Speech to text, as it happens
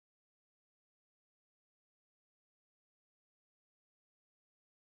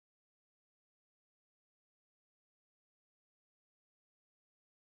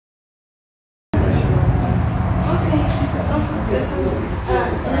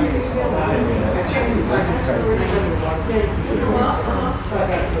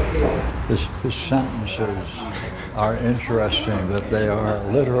His sentences are interesting, that they are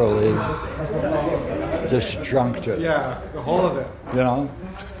literally disjunctive. Yeah, the whole of it. You know?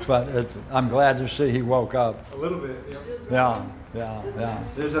 But I'm glad to see he woke up. A little bit, yeah. Yeah, yeah.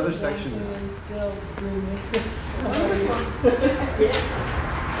 There's other sections.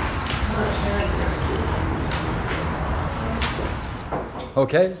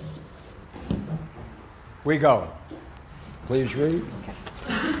 Okay? We go. Please read. Okay.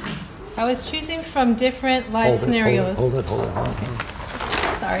 I was choosing from different life scenarios. Hold it.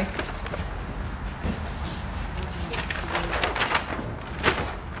 Sorry.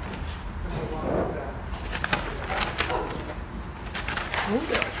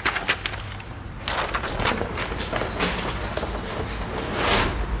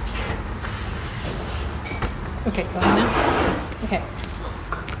 Okay, go on now. Okay.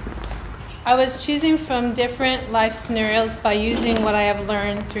 I was choosing from different life scenarios by using what I have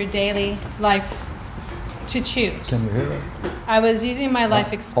learned through daily life to choose. Can you hear it? I was using my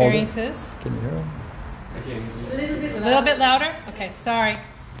life experiences. Can you hear it? A little bit louder? Okay, sorry.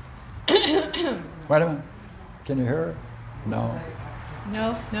 Wait a minute. Can you hear it? No.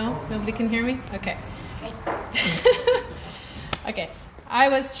 No? Nobody can hear me? Okay. Okay. I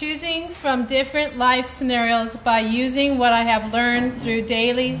was choosing from different life scenarios by using what I have learned through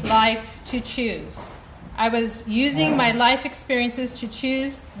daily life to choose. I was using my life experiences to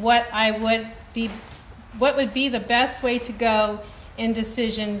choose what would be the best way to go in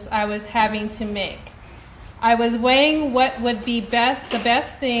decisions I was having to make. I was weighing what would be the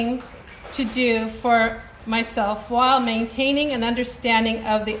best thing to do for myself while maintaining an understanding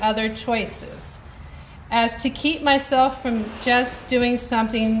of the other choices, as to keep myself from just doing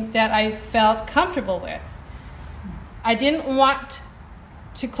something that I felt comfortable with. I didn't want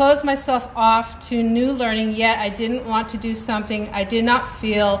to close myself off to new learning, yet I didn't want to do something I did not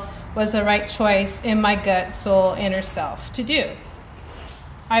feel was the right choice in my gut, soul, inner self to do.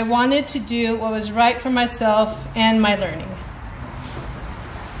 I wanted to do what was right for myself and my learning.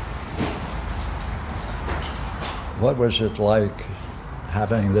 What was it like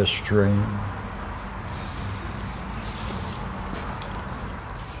having this dream?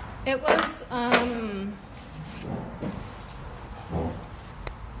 It was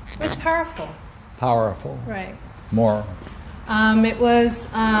powerful. Powerful. Right. More. It was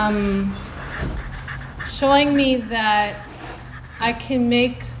showing me that I can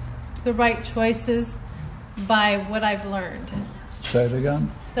make the right choices by what I've learned. Say it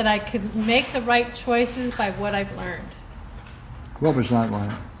again. That I could make the right choices by what I've learned. What was that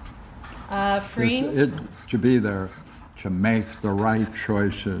like? Freeing. To be there, to make the right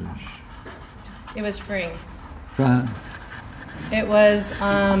choices. It was freeing. Go ahead. It was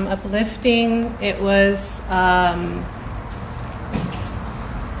uplifting. It was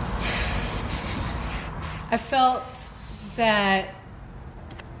I felt that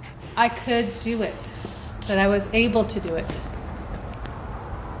I could do it, that I was able to do it.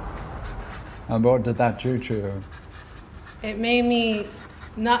 And what did that do to you? It made me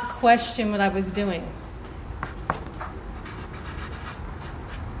not question what I was doing.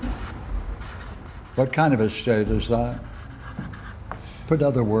 What kind of a state is that? Put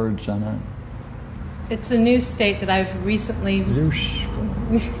other words in it. It's a new state that I've recently...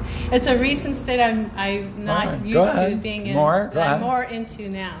 It's a recent state I'm not used to being in. That I'm more into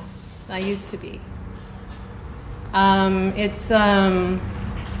now than I used to be.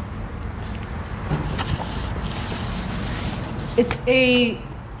 It's a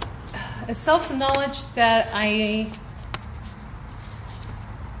self-knowledge that I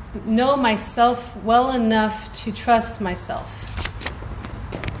know myself well enough to trust myself.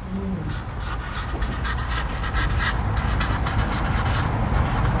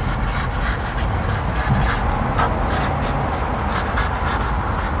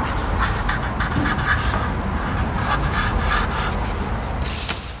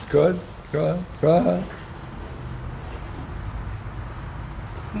 Good. Go ahead.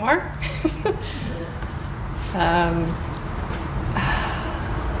 More?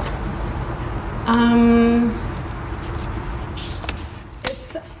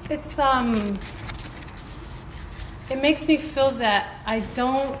 It makes me feel that I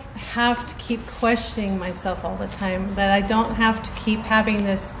don't have to keep questioning myself all the time, that I don't have to keep having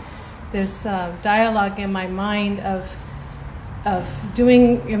this dialogue in my mind of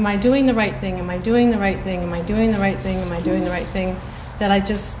doing, am I doing the right thing? Am I doing the right thing? Am I doing the right thing? Am I doing the right thing? That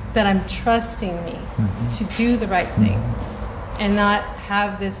I'm trusting me to do the right thing and not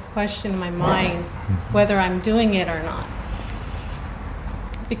have this question in my mind whether I'm doing it or not.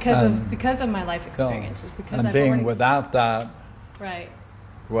 because of my life experiences. Because and I've being already, without that right.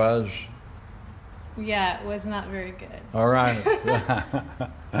 was Yeah, it was not very good. all right.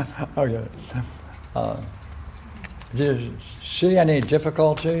 Okay. Do you see any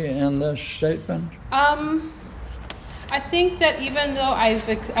difficulty in this statement? I think that even though I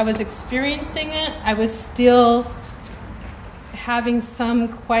was experiencing it, I was still having some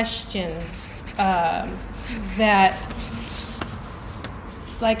questions that,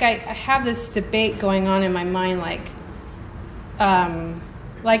 like I have this debate going on in my mind,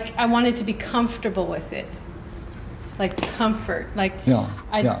 like I wanted to be comfortable with it, like the comfort, like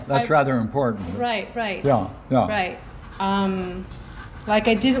that's rather important. Right. Yeah. Right. Like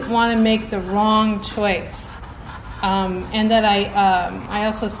I didn't want to make the wrong choice. And that I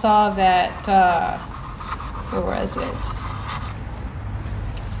also saw that, where was it?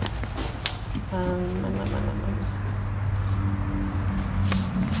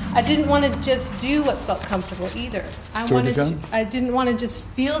 I didn't want to just do what felt comfortable either. I didn't want to just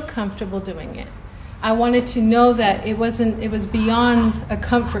feel comfortable doing it. I wanted to know that it was beyond a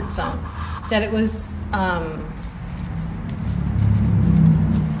comfort zone, that it was,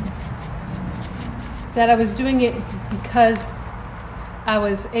 that I was doing it because I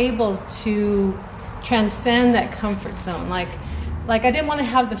was able to transcend that comfort zone. Like I didn't want to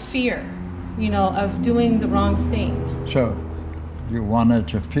have the fear, of doing the wrong thing. So you wanted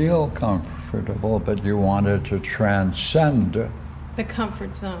to feel comfortable, but you wanted to transcend the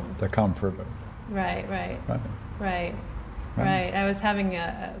comfort zone. The comfort. Right. I was having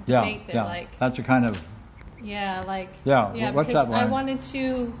a debate there. Like that's a kind of. What's because that line? I wanted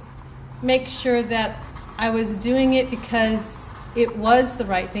to make sure that I was doing it because it was the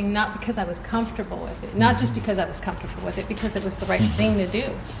right thing, not because I was comfortable with it. Not just because I was comfortable with it, because it was the right thing to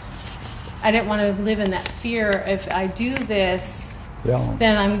do. I didn't want to live in that fear. If I do this,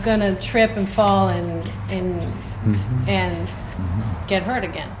 then I'm going to trip and fall and get hurt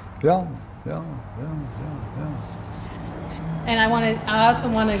again. Yeah. And I also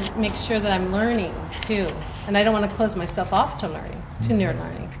want to make sure that I'm learning too. And I don't want to close myself off to learning, to near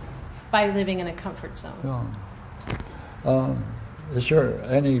learning, by living in a comfort zone. Is there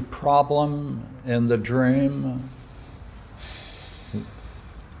any problem in the dream?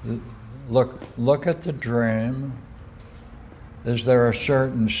 Look at the dream. Is there a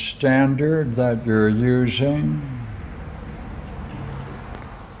certain standard that you're using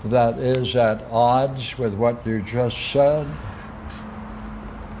that is at odds with what you just said?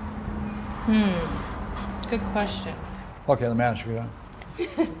 Good question. Okay, let me ask you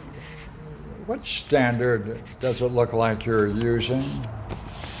that. What standard does it look like you're using?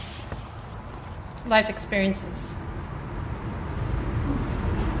 Life experiences.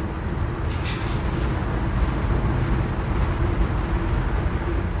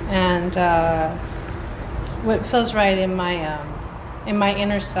 And what feels right in my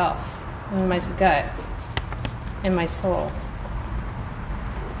inner self, in my gut, in my soul.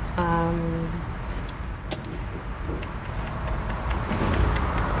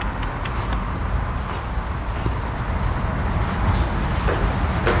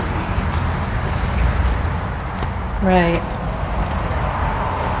 Right.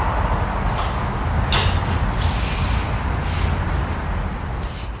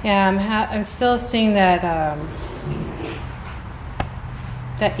 Yeah, I'm still seeing that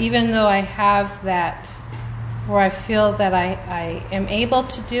that even though I have that, where I feel that I am able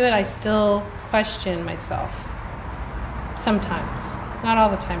to do it, I still question myself. Sometimes, not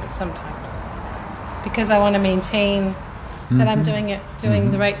all the time, but sometimes, because I want to maintain that I'm doing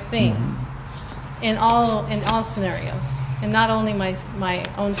the right thing. In all scenarios, and not only my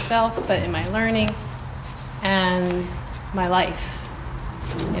own self, but in my learning and my life,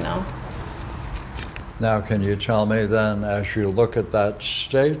 Now, can you tell me then, as you look at that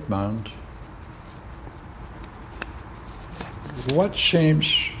statement, what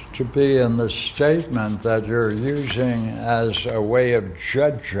seems to be in the statement that you're using as a way of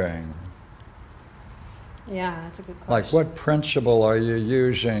judging? Yeah, that's a good question. Like, what principle are you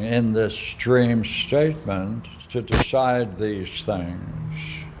using in this dream statement to decide these things?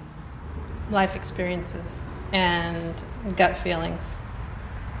 Life experiences and gut feelings.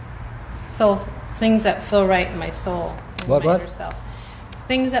 So things that feel right in my soul, in my inner self.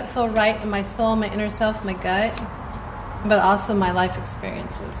 Things that feel right in my soul, my inner self, my gut, but also my life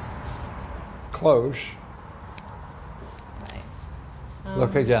experiences. Close. Right.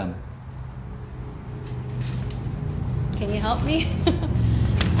 Look again. Can you help me?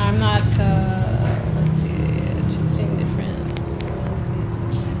 I'm not, let's see, choosing different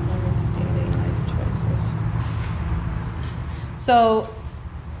daily life choices. So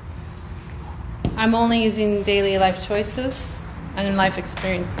I'm only using daily life choices and life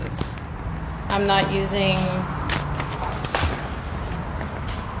experiences. I'm not using...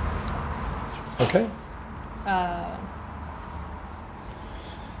 Okay.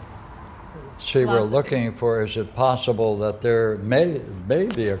 See, we're looking for, is it possible that there may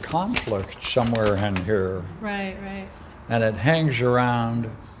be a conflict somewhere in here? Right, right. And it hangs around,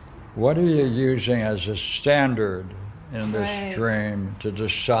 what are you using as a standard in this dream to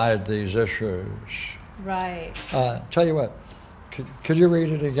decide these issues? Right. Tell you what, could you read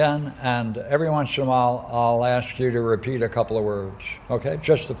it again? And every once in a while, I'll ask you to repeat a couple of words. Okay?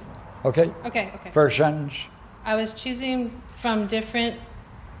 Just the, okay? Okay. First sentence. I was choosing from different...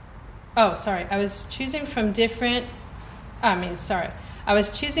 Oh, sorry. I was choosing from different... I was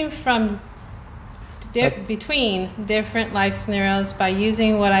choosing from... between different life scenarios by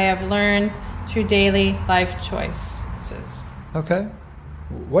using what I have learned through daily life choices. Okay.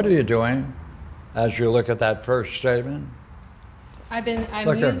 What are you doing as you look at that first statement? I'm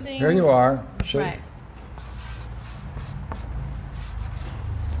look using... Here you are. See? Right.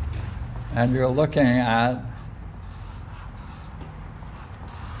 And you're looking at...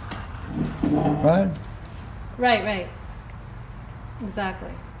 Right? Right.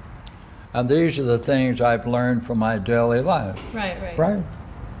 Exactly. And these are the things I've learned from my daily life. Right. Right?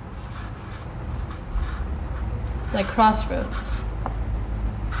 Like crossroads.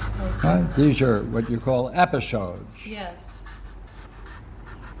 Right? These are what you call episodes. Yes.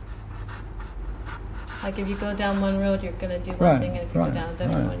 Like if you go down one road, you're going to do one thing, and if you go down a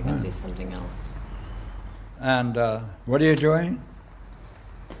different one, you're going to do something else. And what are you doing?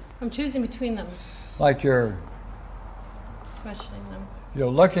 I'm choosing between them. Like you're Questioning them.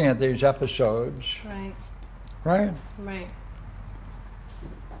 You're looking at these episodes. Right? Right.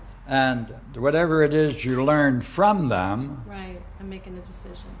 And whatever it is you learn from them, right, I'm making a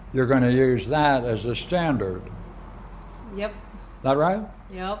decision. You're going to use that as a standard. Yep. That right?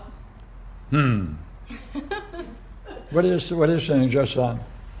 Yep. What is saying just that?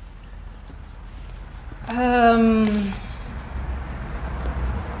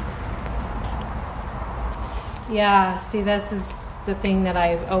 Yeah, see, this is the thing that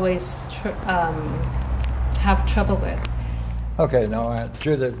I always have trouble with. Okay, now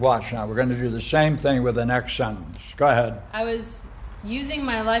watch now. We're going to do the same thing with the next sentence. Go ahead. I was using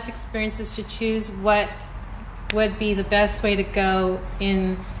my life experiences to choose what would be the best way to go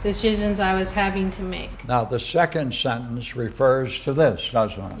in decisions I was having to make. Now, the second sentence refers to this,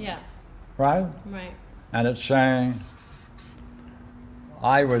 doesn't it? Yeah. Right? Right. And it's saying,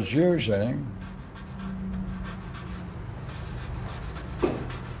 I was using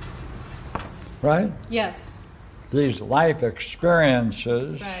right? Yes. These life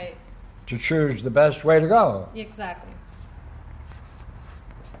experiences to choose the best way to go. Exactly.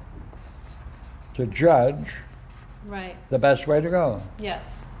 To judge the best way to go.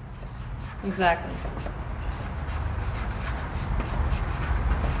 Yes. Exactly.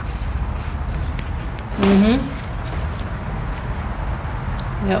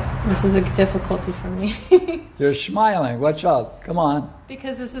 Yep, this is a difficulty for me. You're smiling. What's up? Come on.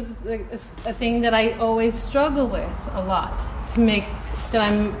 Because this is a thing that I always struggle with a lot. To make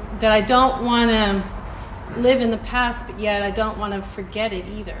that I don't want to live in the past, but yet I don't want to forget it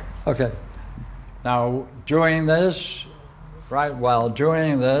either. Okay. Now, doing this, while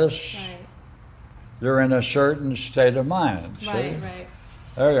doing this, you're in a certain state of mind. See? Right.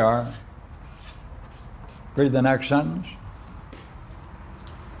 There you are. Read the next sentence.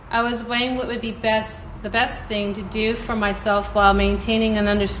 I was weighing what would be the best thing to do for myself while maintaining an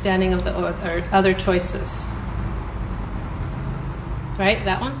understanding of the other choices. Right,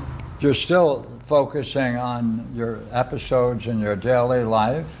 that one? You're still focusing on your episodes in your daily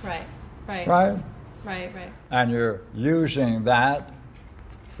life. Right. And you're using that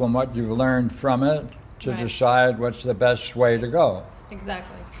from what you learned from it to decide what's the best way to go.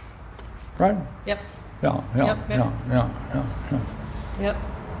 Exactly. Right? Yep. Yeah.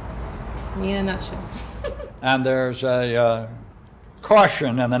 In a nutshell. And there's a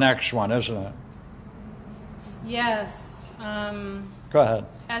caution in the next one, isn't it? Yes. Go ahead.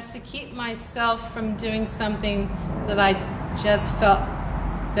 As to keep myself from doing something that I just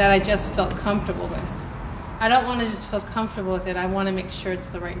felt comfortable with. I don't want to just feel comfortable with it. I want to make sure it's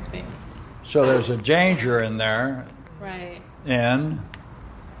the right thing. So there's a danger in there. Right. In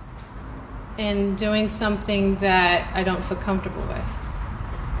doing something that I don't feel comfortable with.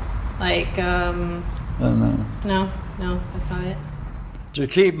 Like, no, that's not it. To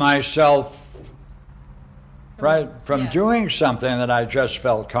keep myself right? From Yeah. doing something that I just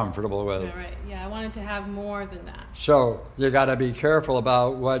felt comfortable with. Yeah, right. Yeah, I wanted to have more than that. So you got to be careful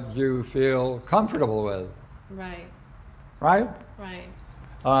about what you feel comfortable with, Right. right? Right.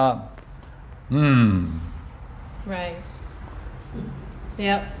 Right.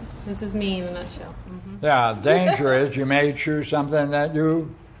 Yep. This is me in a nutshell. Yeah, danger is you may choose something that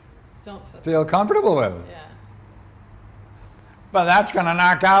you Don't feel comfortable with. Yeah. But that's going to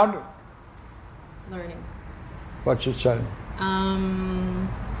knock out, Learning. what's it say? I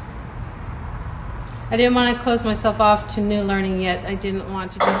didn't want to close myself off to new learning yet. I didn't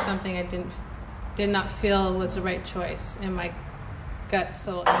want to do something I did not feel was the right choice in my gut,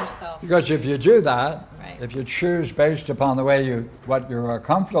 soul, inner self. Because if you do that, Right. if you choose based upon the way what you are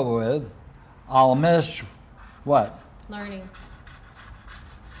comfortable with, I'll miss what? Learning.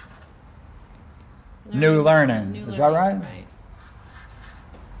 New learning. New Is that learning, right?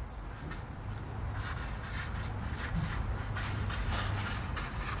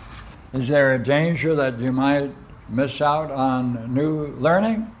 Is there a danger that you might miss out on new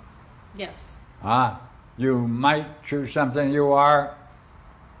learning? Yes. You might choose something you are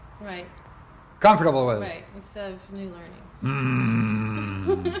Right. comfortable with. Right. Instead of new learning.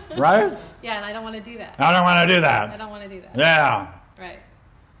 Right? Yeah, and I don't want to do that. I don't want to do I that. don't want to do that. Yeah. Right.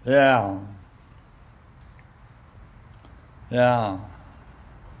 Yeah. Yeah.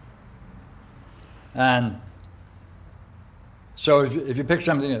 And so if you pick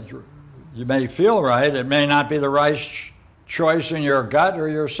something that you may feel right, it may not be the right choice in your gut or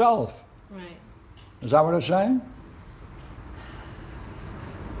yourself. Right. Is that what it's saying?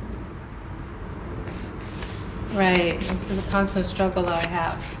 Right. This is a constant struggle that I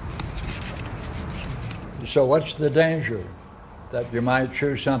have. So what's the danger? That you might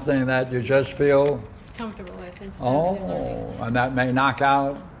choose something that you just feel, Comfortable with instead of new learning. and that may knock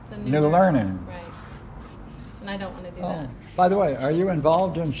out The new learning. Right. And I don't want to do Oh. that. By the way, are you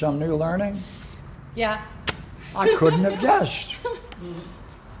involved in some new learning? Yeah. I couldn't have guessed.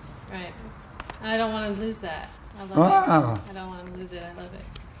 Right. And I don't want to lose that. I love Ah. it. I don't want to lose it. I love it.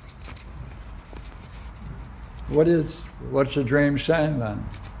 What's the dream saying then?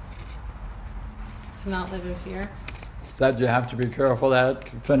 To not live in fear. That you have to be careful that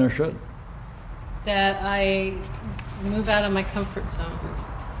finish it? That I move out of my comfort zone.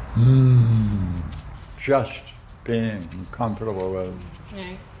 Just being comfortable with.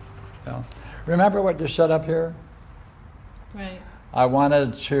 Right. Yeah. Remember what you said up here? Right. I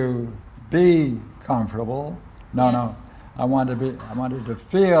wanted to be comfortable. No. I wanted to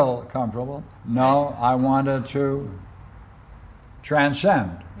feel comfortable. No, I wanted to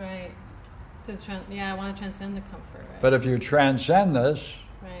transcend. Right. I want to transcend the comfort. Right. But if you transcend this,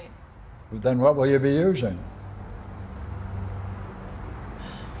 Right. then what will you be using?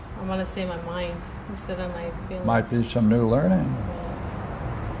 I want to say my mind instead of my feelings. Might be some new learning.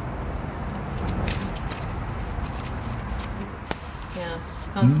 Yeah.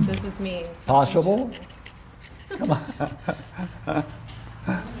 This is me. Possible? Come on.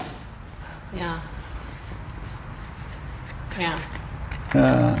 Yeah. Yeah.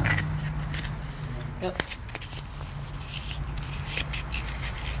 Yep.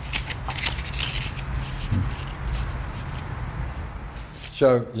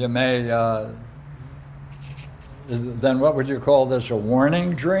 So you may, then what would you call this, a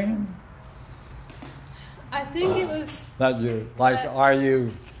warning dream? I think it was. That you, like, are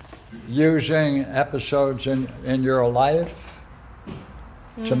you using episodes in your life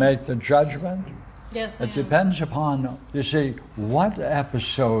to make the judgment? Yes, I It am. depends upon, you see, what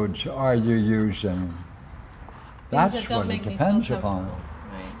episodes are you using? Things That's that don't what it make me depends feel upon. comfortable.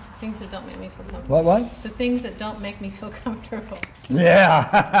 Right. Things that don't make me feel comfortable. What? The things that don't make me feel comfortable.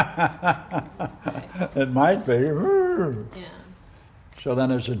 Yeah. Right. It might be. Yeah. So then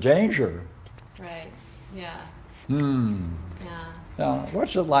there's a danger. Right. Yeah. Yeah. Yeah.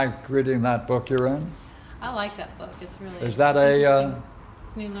 What's it like reading that book you're in? I like that book. It's really. Is that it's a interesting.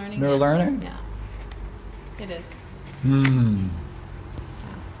 New learning? new Yeah. learning? Yeah. It is.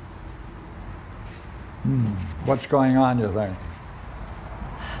 What's going on, you think?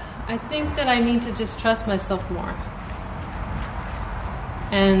 I think that I need to just trust myself more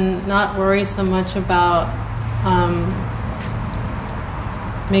and not worry so much about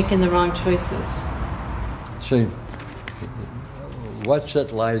making the wrong choices. See, what's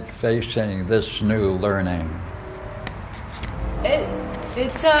it like facing this new learning? It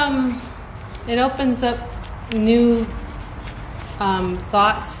opens up new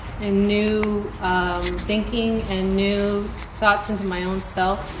thoughts and new thinking and new thoughts into my own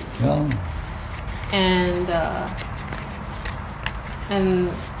self. Well, And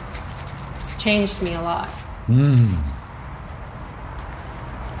it's changed me a lot.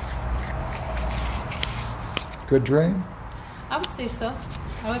 Good dream? I would say so.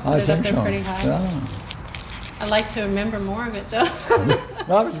 I would I put it up think there so. pretty high. Yeah. I'd like to remember more of it, though.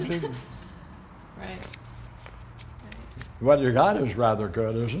 No, Right. what you got is rather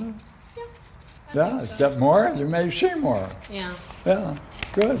good, isn't it? Yeah. Yeah, get more, you may see more. Yeah. Yeah,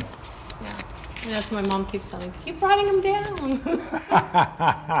 good. Yeah. And that's what my mom keeps telling me. Keep writing them down.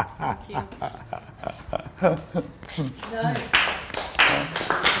 Thank you. Nice.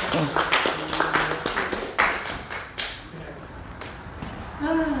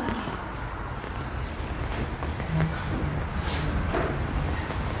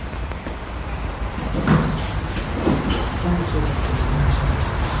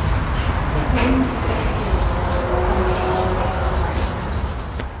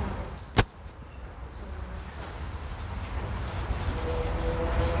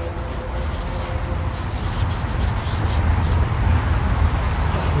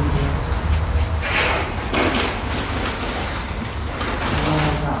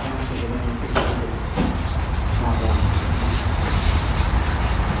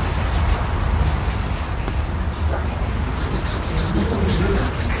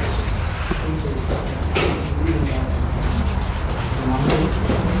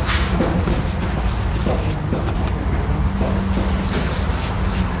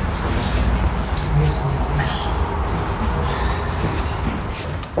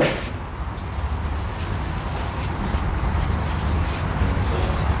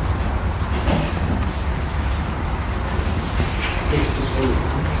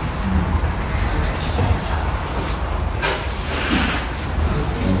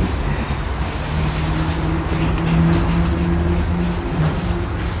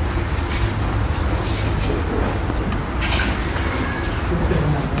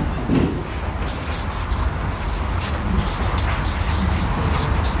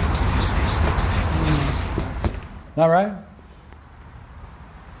 All right?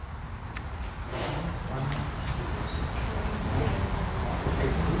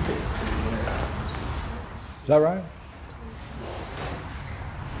 Is that right?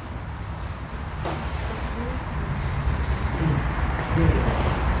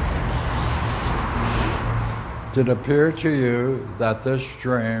 Did it appear to you that this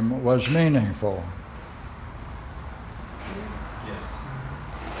dream was meaningful? Yes.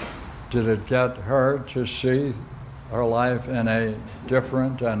 Did it get her to see her life in a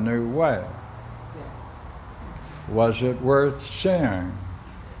different and new way? Yes. Was it worth seeing?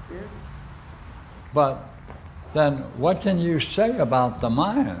 Yes. But then what can you say about the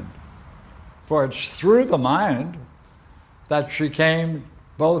mind? For it's through the mind that she came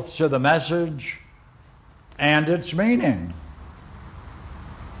both to the message and its meaning.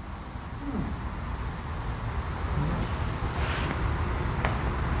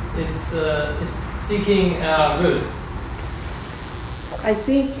 It's seeking root. I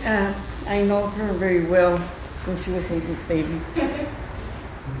think I know her very well when she was a little baby.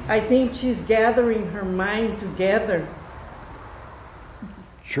 I think she's gathering her mind together.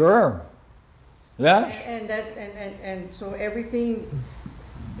 Sure. Yes? And so everything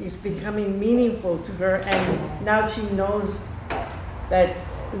is becoming meaningful to her, and now she knows that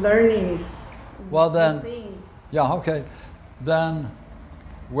learning is Well then, things. yeah, okay. Then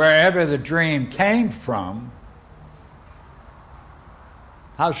wherever the dream came from,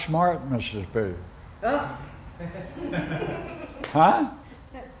 how smart must it be? Oh, Huh?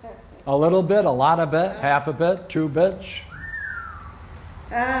 A little bit, a lot of bit, half a bit, 2 bits?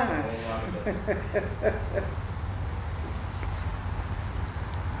 ah.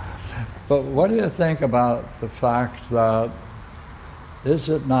 But what do you think about the fact that, is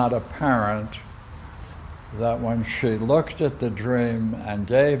it not apparent that when she looked at the dream and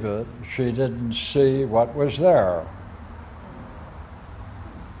gave it, she didn't see what was there?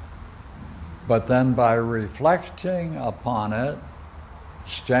 But then by reflecting upon it,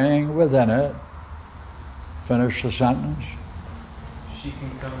 staying within it, finish the sentence. She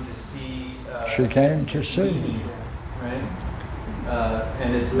can come to see. She came to see. meaning, right?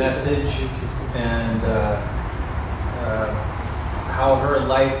 And its message and how her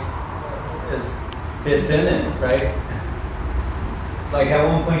life fits in it, right? Like at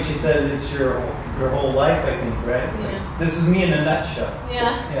one point she said it's your whole life, I think, right? Yeah. This is me in a nutshell.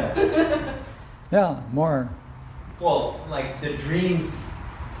 Yeah. Yeah. Yeah, more. Well, like the dreams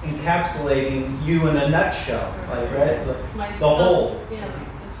encapsulating you in a nutshell, like, right? My The whole. Yeah,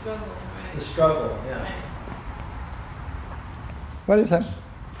 the struggle, right? The struggle, yeah. Right. What do you think?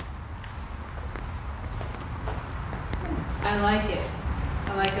 I like it.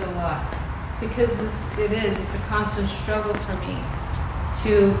 I like it a lot. Because it's a constant struggle for me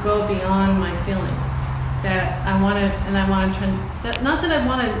to go beyond my feelings. That I want to, and I want to try, not that I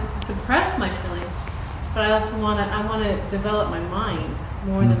want to suppress my feelings, but I also want to develop my mind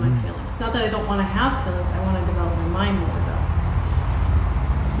more than my feelings. Not that I don't want to have feelings, I want to develop my mind more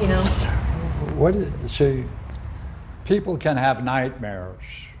though. You know? See, people can have nightmares,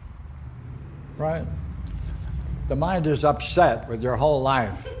 right? The mind is upset with your whole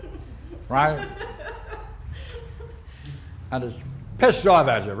life, right? And it's pissed off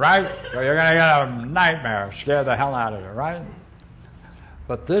at you, right? So you're going to get a nightmare, scare the hell out of you, right?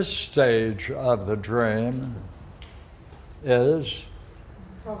 But this stage of the dream is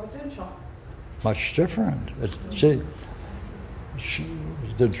Providential. much different.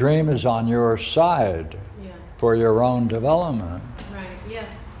 The dream is on your side for your own development. Right,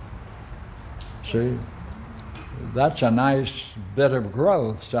 yes. See? That's a nice bit of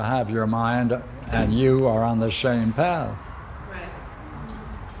growth to have your mind and you are on the same path.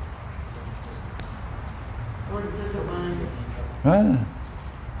 Towards the divine. Right?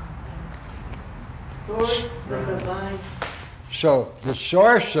 Towards the divine. So the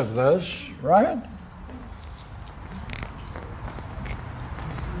source of this, right?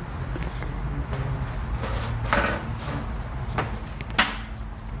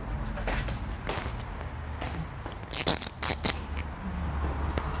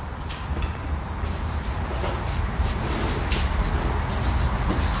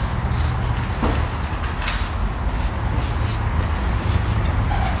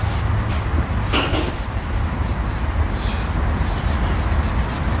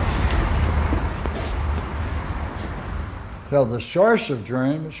 So the source of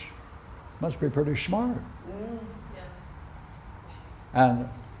dreams must be pretty smart. And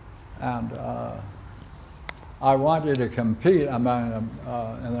I want you to compete. I mean,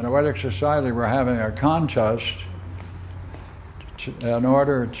 in the Noetic Society, we're having a contest in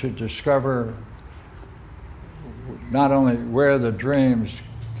order to discover not only where the dreams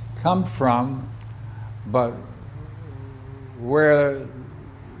come from, but where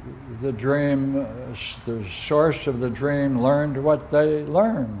the dream, the source of the dream learned what they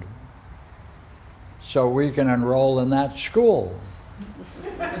learned. So we can enroll in that school.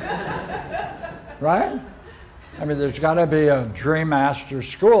 Right? I mean, there's got to be a Dream Master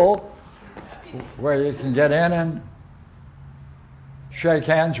school where you can get in and shake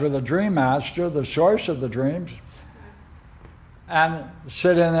hands with the Dream Master, the source of the dreams, and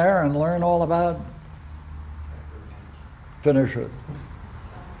sit in there and learn all about, finish it.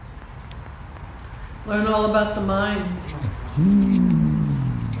 Learn all about the mind.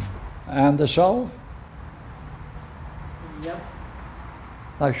 And the self? Yep.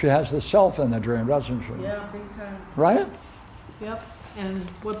 Like she has the self in the dream, doesn't she? Yeah, big time. Right? Yep. And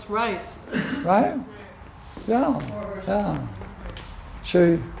what's right? Right? Yeah. Yeah.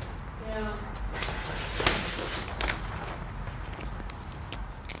 See, Yeah.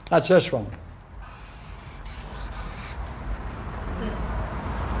 that's this one.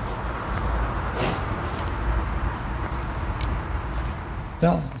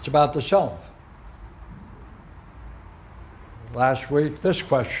 Yeah, it's about the self. Last week, this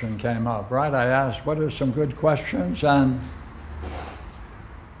question came up, right? I asked, what are some good questions? And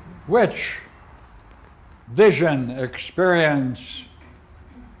which vision, experience,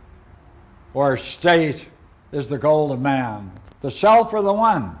 or state is the goal of man? The self or the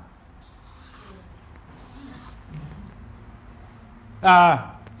one?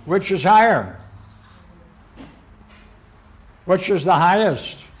 Which is higher? Which is the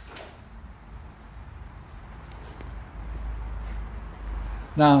highest?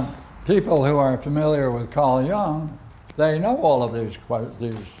 Now, people who are familiar with Carl Jung, they know all of these.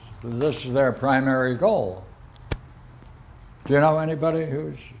 This is their primary goal. Do you know anybody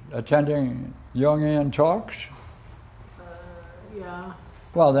who's attending Jungian talks? Yeah.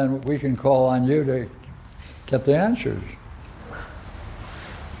 Well, then we can call on you to get the answers.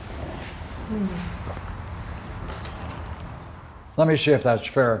 Let me see if that's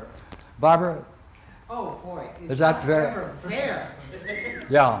fair. Barbara? Oh boy, Is that fair? Ever fair.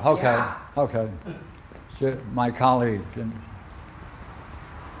 Yeah, okay, Yeah. okay. So my colleague.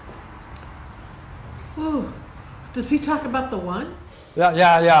 Ooh. Does he talk about the one?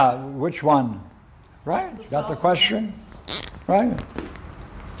 Yeah. Which one? Right? Got the question? Right?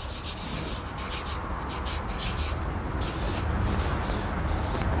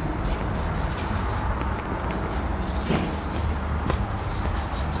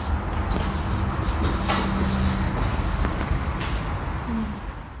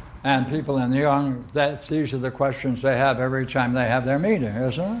 And people in Jung, these are the questions they have every time they have their meeting,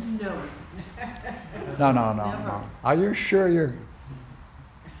 isn't it? No. No, no, no, no. Are you sure you're...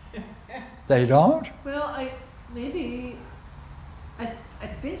 They don't? Well, maybe, I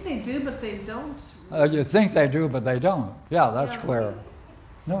think they do, but they don't. You think they do, but they don't. Yeah, that's Yeah. clear.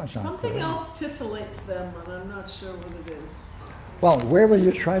 No, it's not Something clear. else titillates them, and I'm not sure what it is. Well, where will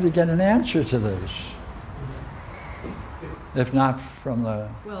you try to get an answer to this? If not from the...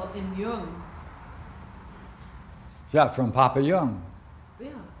 Well, in Jung, Yeah, from Papa Jung. yeah.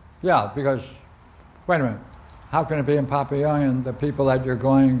 Yeah, because, wait a minute, how can it be in Papa Jung and the people that you're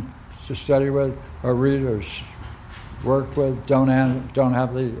going to study with or read or work with don't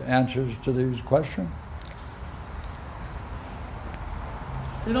have the answers to these questions?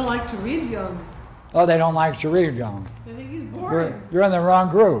 They don't like to read Jung. Oh, they don't like to read Jung. They think he's boring. You're in the wrong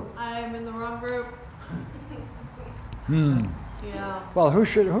group. I'm in the wrong group. Hmm. Yeah. Well, who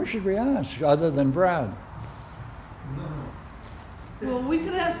should we ask other than Brad? Well, we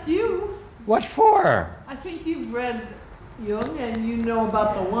could ask you. What for? I think you've read Jung and you know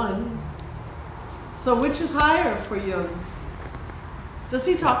about the one. So which is higher for Jung? Does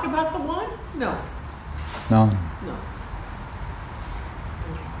he talk about the one? No. No. No.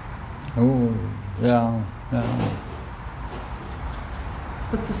 Oh, yeah, yeah.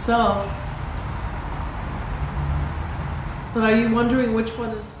 But the self. But are you wondering which one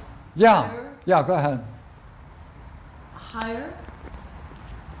is Yeah, higher? yeah, go ahead. Higher?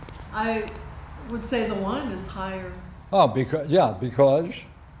 I would say the one is higher. Oh, because.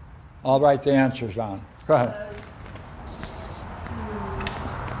 I'll write the answers on. Go ahead.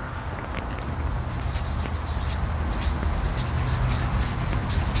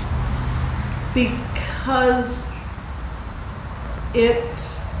 Because it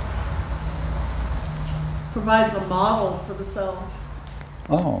provides a model for the self.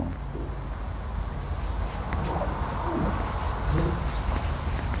 Oh.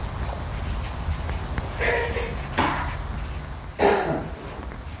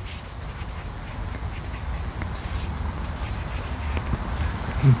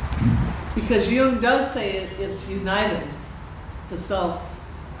 Because Jung does say it's united. The self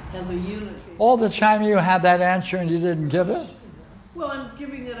has a unity. All the time you had that answer and you didn't give it? Well, I'm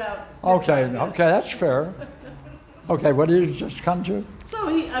giving it out. Okay, that's fair. Okay, what did you just come to? So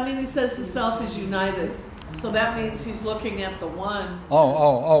he says the self is united. So that means he's looking at the one.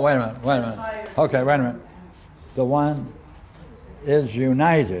 Oh, wait a minute. Okay, wait a minute. The one is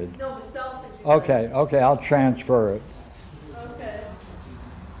united. No, the self is united. Okay, I'll transfer it. Okay.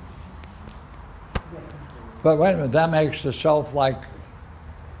 But wait a minute, that makes the self like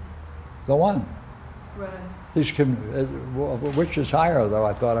the one. Right. Which is higher, though?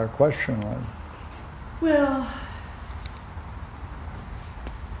 I thought our question was. Well,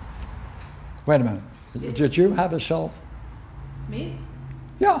 Wait a minute. Did you have a self? me?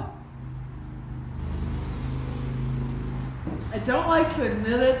 Yeah. I don't like to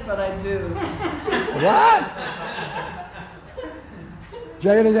admit it, but I do. What?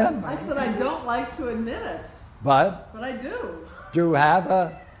 Say it again. I said I don't like to admit it, But but I do. do you have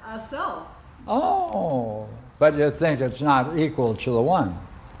a... A self. Oh. But you think it's not equal to the one.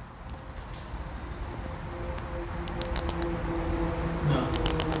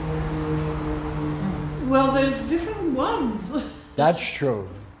 Well, there's different ones. That's true.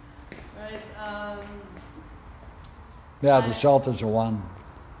 Right? Yeah, the self is a one.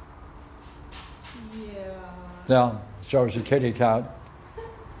 Yeah. Yeah, so is a kitty cat.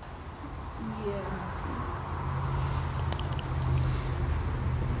 Yeah.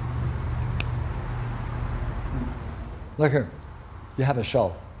 Look here. You have a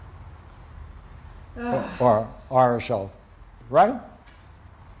self. Or a self. Right?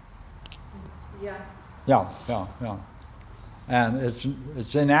 Yeah. Yeah. And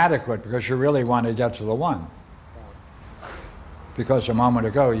it's inadequate because you really want to get to the one. Because a moment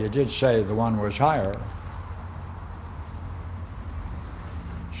ago you did say the one was higher.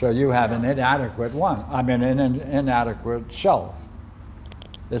 So you have an inadequate one. I mean, an inadequate self.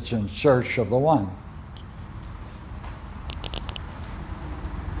 It's in search of the one.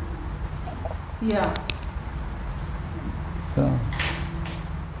 Yeah. Yeah.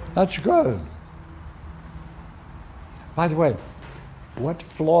 That's good. By the way, what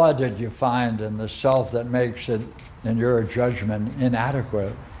flaw did you find in the self that makes it, in your judgment,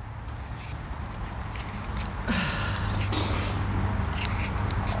 inadequate?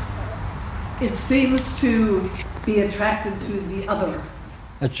 It seems to be attracted to the other.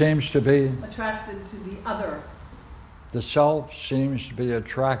 It seems to be, Attracted to the other. the self seems to be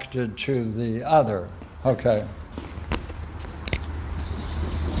attracted to the other. Okay.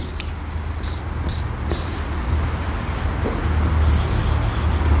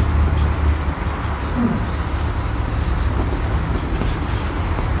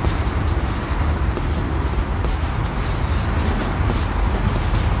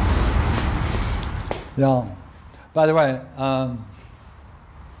 Yeah. By the way,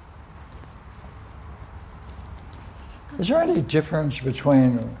 is there any difference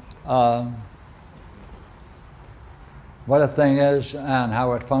between what a thing is and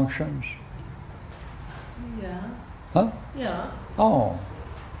how it functions? Yeah. Huh? Yeah. Oh.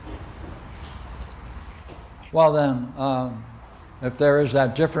 Well then, if there is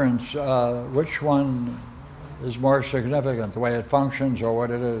that difference, which one is more significant, the way it functions or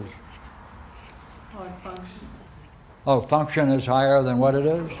what it is? How it functions. Oh, function is higher than what it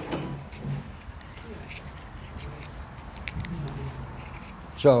is?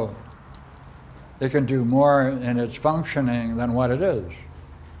 So, it can do more in its functioning than what it is.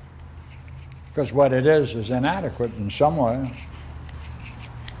 Because what it is inadequate in some way.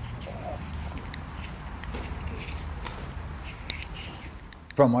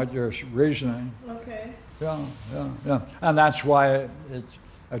 From what you're reasoning. Okay. Yeah. And that's why it's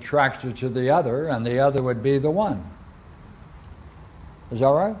attracted to the other, and the other would be the one. Is that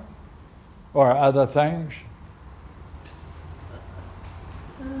right? Or other things?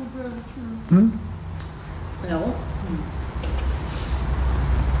 Hmm? No.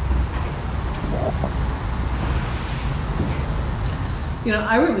 You know,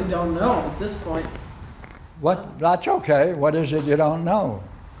 I really don't know at this point. What? That's okay. What is it you don't know?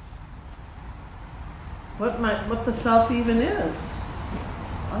 What the self even is.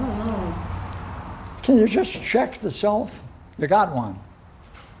 I don't know. Can you just check the self? You got one.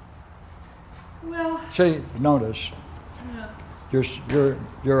 Well, See, notice, yeah.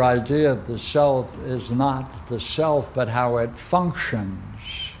 your idea of the self is not the self, but how it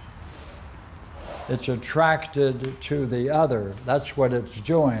functions. It's attracted to the other. That's what it's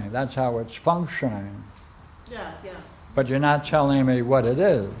doing. That's how it's functioning. Yeah. But you're not telling me what it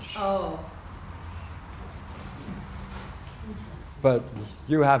is. Oh. But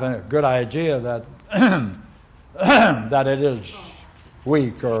you have a good idea that that it is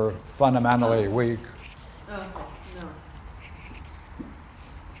weak or fundamentally weak. Oh, no.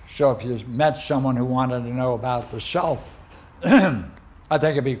 So if you met someone who wanted to know about the self, I think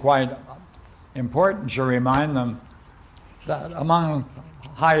it'd be quite important to remind them that among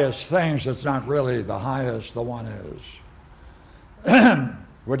highest things, it's not really the highest the one is.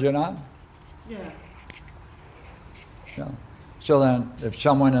 Would you not? Yeah. Yeah. So then, if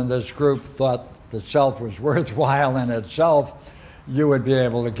someone in this group thought the self was worthwhile in itself, you would be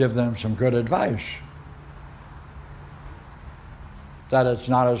able to give them some good advice. That it's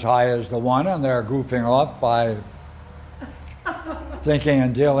not as high as the one, and they're goofing off by thinking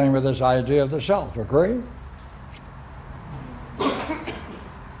and dealing with this idea of the self. Agree?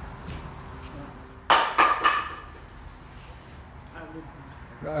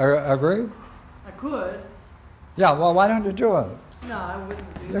 Agree? I could. Yeah, well, why don't you do it? No, I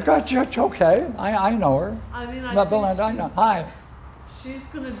wouldn't do You that. got you, it's okay. I know her. I mean, I But think Belinda, I know. Hi. she's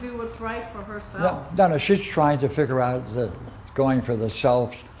going to do what's right for herself. No, she's trying to figure out going for the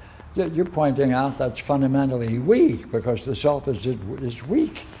self. You're pointing out that's fundamentally weak because the self is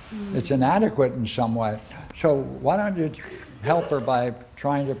weak. It's inadequate in some way. So why don't you help her by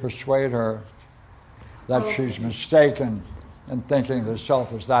trying to persuade her that she's mistaken in thinking the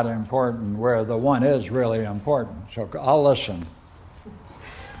self is that important where the one is really important. So I'll listen.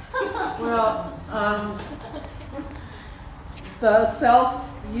 Well, the self,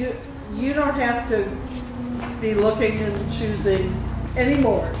 you don't have to be looking and choosing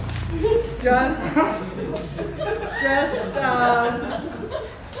anymore.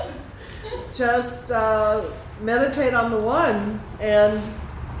 Just meditate on the one, and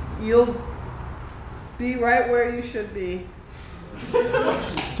you'll be right where you should be.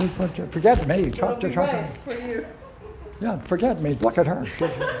 Forget me. It'll Talk to be her. right for you. Yeah, forget me. Look at her. She's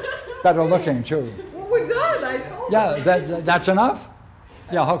better looking too. Well, we're done. I told Yeah, you. that's enough?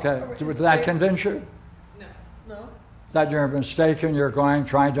 Yeah, okay. Did that convince you? No. That you're mistaken, you're trying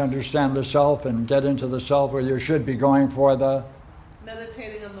to understand the self and get into the self where you should be going for the...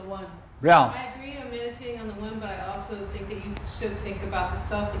 Meditating on the one. Yeah. I agree on meditating on the one, but I also think that you should think about the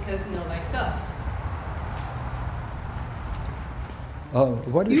self because know thyself.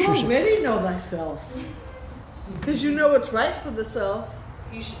 What did You she say? already know thyself. Because you know what's right for the self.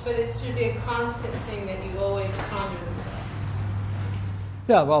 But it should be a constant thing that you always ponder the self.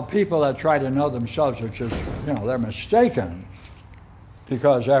 Yeah, well, people that try to know themselves are just, they're mistaken.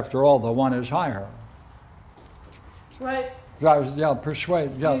 Because after all, the one is higher. Right? Yeah,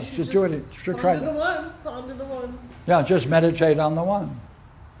 persuade. Yeah, You should just do it. Just try Ponder the to, one. Ponder the one. yeah, just meditate on the one.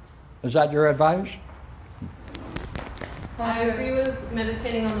 Is that your advice? I agree with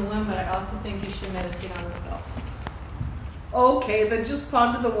meditating on the one, but I also think you should meditate on the self. Okay, then just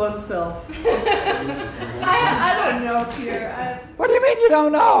ponder the one self. I don't know, Pierre. What do you mean you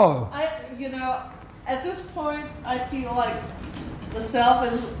don't know? At this point, I feel like the self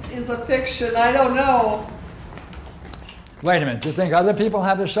is a fiction. I don't know. Wait a minute, do you think other people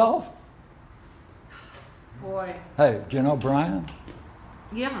have a self? Boy. Hey, do you know Brian?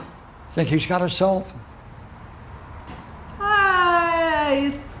 Yeah. Think he's got a self?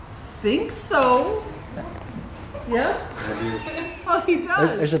 I think so. Yeah? Oh, he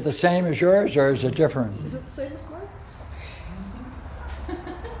does. Is it the same as yours or is it different? Is it the same as mine?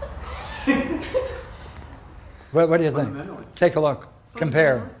 What do you think? Fundamentally. Take a look.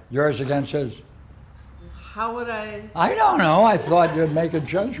 Compare yours against his. How would I? I don't know. I thought you'd make a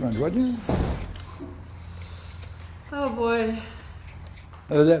judgment, wouldn't you? Oh, boy.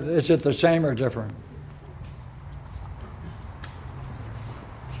 Is it the same or different?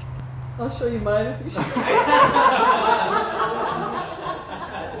 I'll show you mine if you show.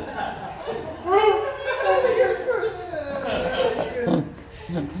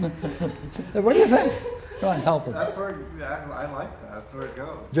 What do you think? Go on, help him. That's where I like that. That's where it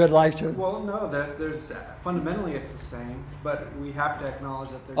goes. You'd like to? Well, no, that there's fundamentally it's the same, but we have to acknowledge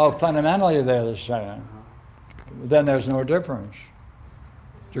that they're Oh, different. fundamentally they're the same. Then there's no difference.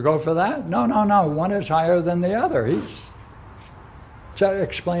 Do you go for that? No. One is higher than the other.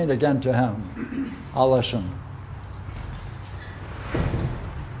 Explain it again to him. I'll listen.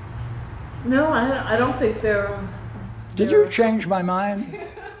 No, I don't think they're. Did you change my mind?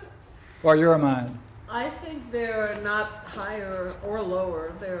 Or your mind? I think they're not higher or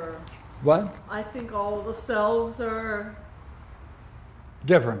lower. They're. What? I think all the selves are.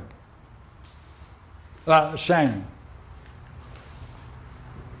 Different. Same.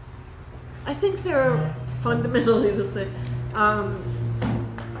 I think they're fundamentally the same.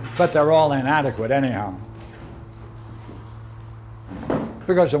 But they're all inadequate anyhow.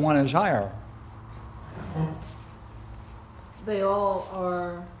 Because the one is higher. They all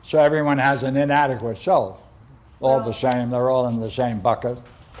are. So everyone has an inadequate self. All Well- the same, they're all in the same bucket.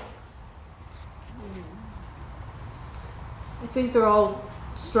 I think they're all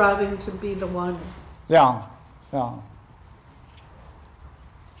striving to be the one. Yeah.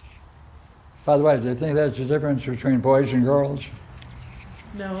 By the way, do you think there's a difference between boys and girls?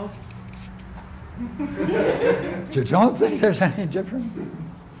 No. You don't think there's any difference?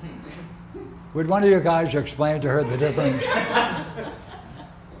 Would one of you guys explain to her the difference?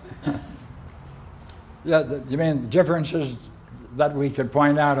 Yeah, you mean the differences that we could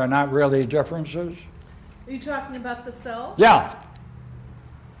point out are not really differences? Are you talking about the self? Yeah.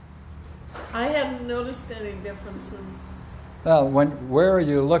 I haven't noticed any differences Well, where are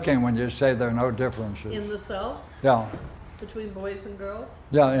you looking when you say there are no differences? in the self Yeah. between boys and girls.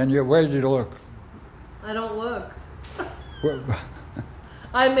 Yeah, and where do you look? I don't look. Where-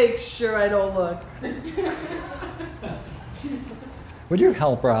 I make sure I don't look. Would you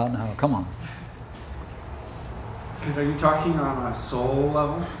help her out now? Come on. Because are you talking on a soul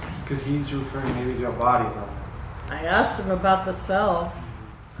level? Because he's referring maybe to a body level. I asked him about the self.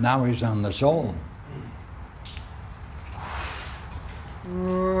 Now he's on the soul.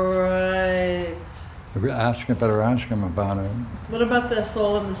 Right. Better ask him about it. What about the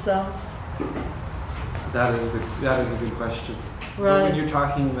soul and the self? That is a good question. But Right. when you're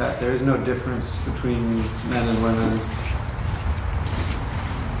talking that there is no difference between men and women,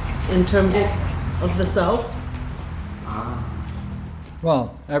 In terms of the self?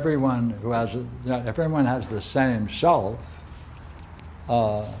 Well, everyone has the same self.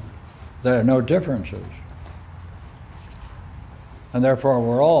 There are no differences. And therefore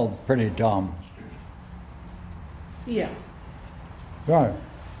we're all pretty dumb. Yeah. Right.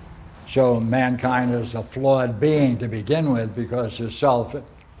 So mankind is a flawed being to begin with because his self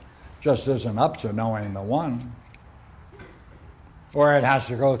just isn't up to knowing the one. Or it has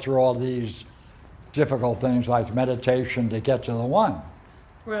to go through all these difficult things like meditation to get to the one.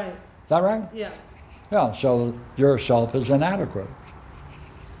 Right. Is that right? Yeah. Yeah, so your self is inadequate.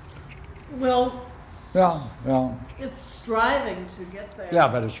 Well, Yeah. it's striving to get there. Yeah,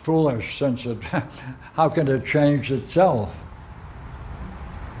 but it's foolish since it, how can it change itself?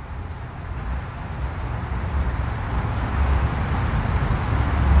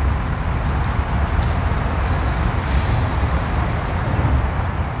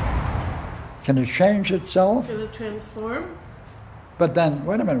 Can it change itself? Can it transform? But then,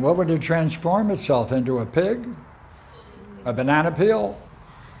 wait a minute, what would it transform itself into? A pig? A banana peel?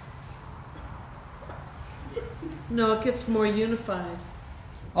 No, it gets more unified.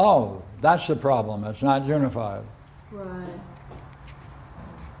 Oh, that's the problem. It's not unified. Right.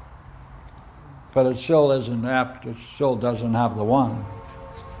 but it still isn't apt, it still doesn't have the one.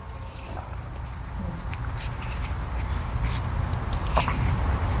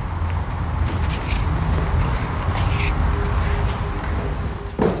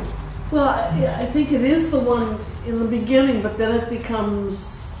 Well, I think it is the one in the beginning, but then it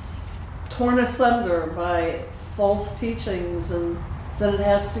becomes torn asunder by false teachings, and then it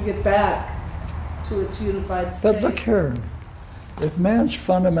has to get back to its unified state. But look here, if man's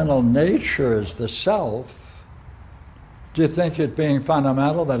fundamental nature is the self, do you think it being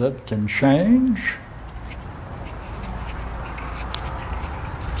fundamental that it can change?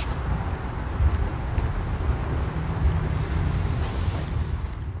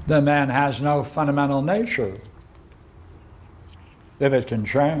 Then man has no fundamental nature if it can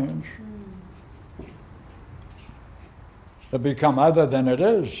change. It become other than it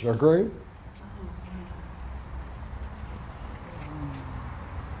is, agree?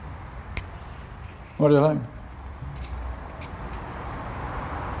 What do you think?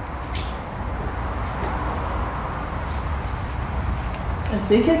 I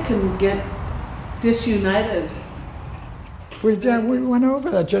think it can get disunited. We went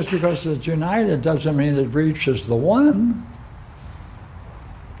over that. Just because it's united doesn't mean it reaches the one.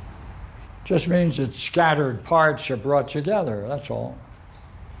 Just means its scattered parts are brought together, that's all.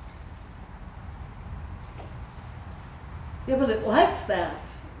 Yeah, but it likes that.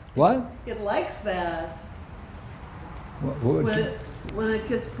 What? It likes that What- when it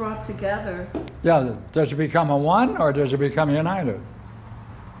gets brought together. Yeah, does it become a one or does it become united?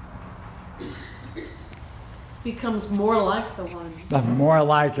 Becomes more like the one. The more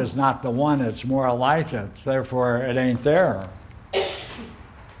like is not the one, it's more like it. Therefore, it ain't there.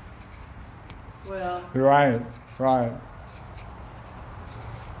 Well, Right, right.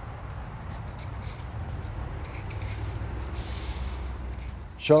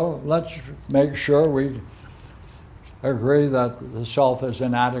 So let's make sure we agree that the self is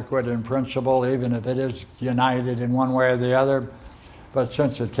inadequate in principle, even if it is united in one way or the other. But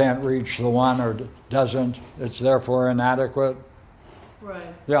since it can't reach the one or doesn't, it's therefore inadequate. right.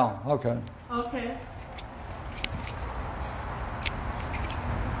 Yeah, okay. Okay.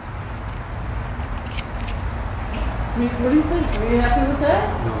 What do you think? Are you happy with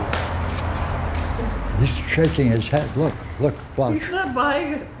that? He's shaking his head. Look, watch. He's not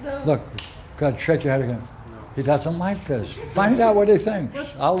buying it. No. Look, go ahead, shake your head again. He doesn't like this. Find out what he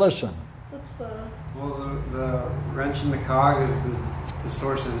thinks. I'll listen. Let's, Well, the wrench in the cog is the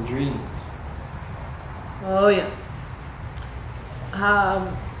source of the dreams. oh yeah.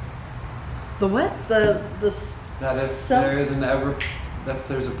 The what? The That if Self- there is that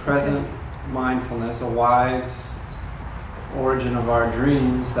there's a present mindfulness, a wise origin of our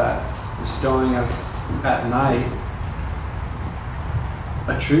dreams that's bestowing us at night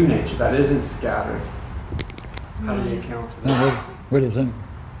a true nature that isn't scattered. How do you account for Now, that? what do you think?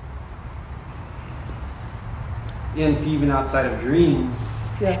 And it's even outside of dreams,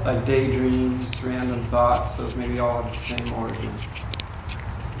 yeah. like daydreams, random thoughts, those maybe all have the same origin.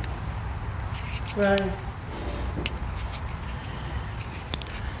 Right.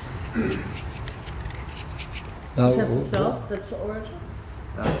 Is that the self? That's the origin?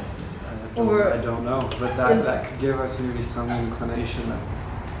 Or- I don't know, but that could give us maybe some inclination that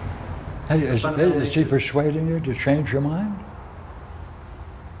Hey, is he persuading you to change your mind?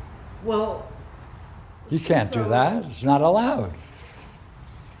 Well. You can't do so- that. It's not allowed.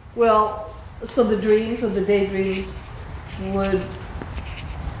 Well, so the dreams or the daydreams would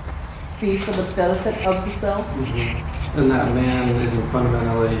be for the benefit of the self? and that man isn't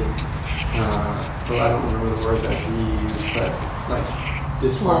fundamentally, well, I don't remember the word that he used, but like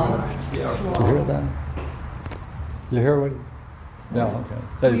disharmonized. Yeah. You hear that? You hear what? Yeah,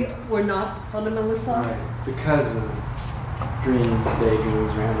 okay. We're not fundamentally flawed? Right. Because of dreams,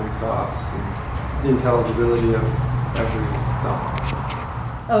 daydreams, random thoughts, and the intelligibility of every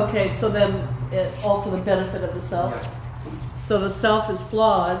thought. Okay, so then all for the benefit of the self? Yeah. So the self is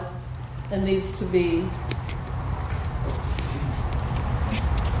flawed and needs to be.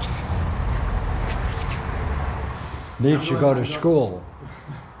 Needs to go to school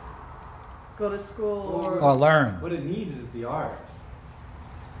Go to school or. or learn. What it needs is the art.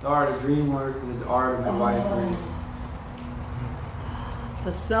 The art of dream work, the art of midwifery.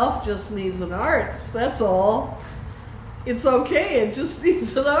 The self just needs an art, that's all. It's okay, it just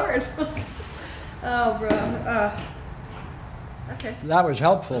needs an art. Oh, bro. Okay. That was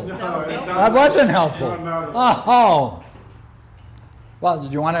helpful. No, That was it's helpful. not- That wasn't helpful. No, no. Oh. Well,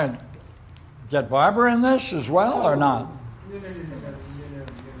 did you want to get Barbara in this as well or not?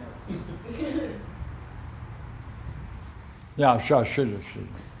 Yeah, sure, should.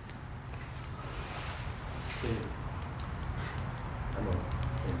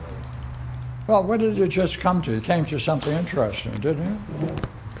 Well, what did you just come to? You came to something interesting, didn't you?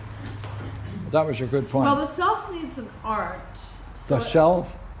 That was a good point. Well, the self needs an art. The self?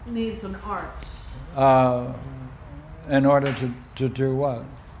 Needs an art. In order to do what?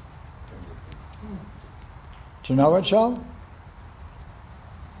 To know itself?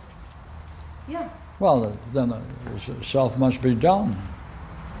 Yeah. Well, then the self must be dumb.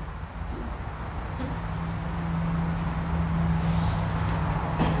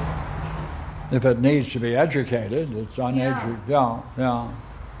 If it needs to be educated, it's uneducated. Yeah.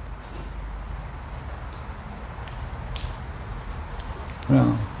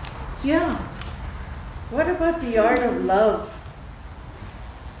 Yeah. What about the art of love?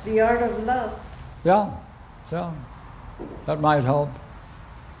 The art of love. Yeah. That might help.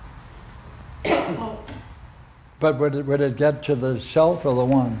 Oh, But would it get to the self or the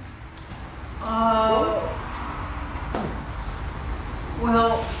one?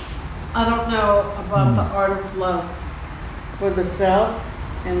 well, I don't know about the art of love. For the self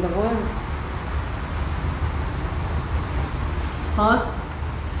and the one. Huh?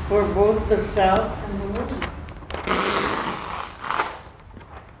 For both the self and the one.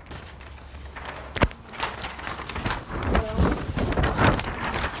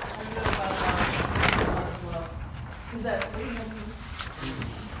 Is that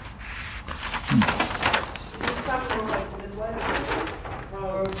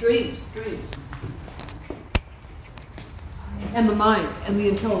dreams. And the mind and the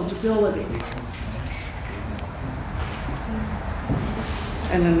intelligibility.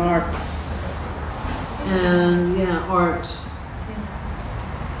 And an art. And yeah, art.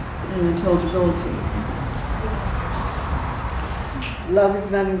 And intelligibility. Love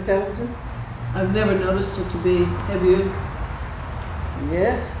is not intelligent? I've never noticed it to be. Have you?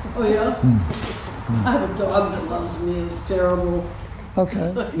 Yes. Oh yeah? I have a dog that loves me. It's terrible.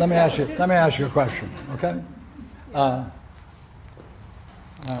 Okay. Let me ask you a question. Okay.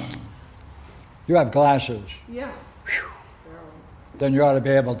 You have glasses. Yeah. Then you ought to be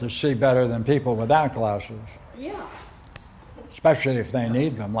able to see better than people without glasses, Yeah. especially if they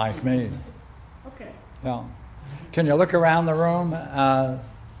need them, like me. Okay. Yeah. Can you look around the room?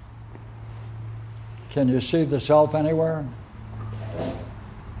 Can you see the self anywhere?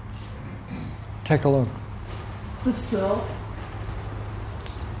 Take a look. The self.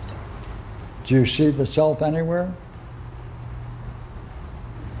 Do you see the self anywhere?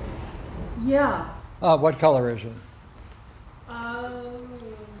 Yeah. What color is it?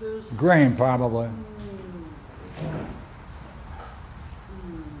 There's Green, probably.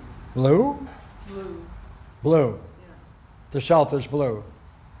 Blue? blue. Blue. Yeah. The self is blue.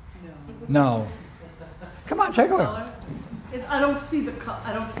 No. Come on, take a look. Color. I don't see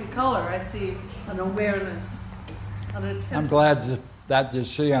I don't see color. I see an awareness, an attention. I'm glad that you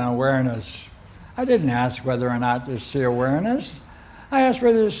see an awareness. I didn't ask whether or not you see awareness. I asked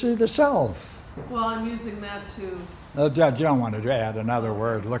whether you see the self. Well, I'm using that to. You don't want to add another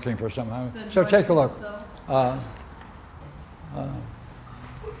word, looking for something. Then So do I take see a look. the self?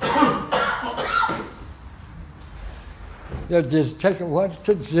 Just take a what?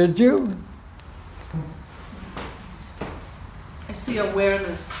 Did you? I see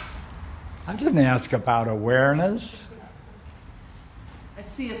awareness. I didn't ask about awareness. I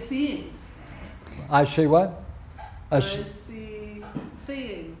see a seeing. I see what? I see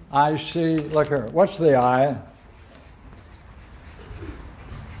seeing. I see, look here. What's the eye?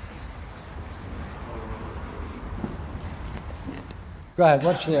 Go ahead,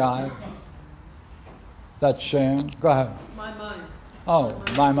 what's the eye? That's seeing. Go ahead. My mind. Oh,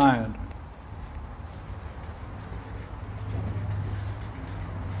 my mind.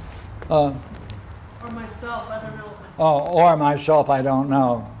 Or myself. I don't know. Or myself, I don't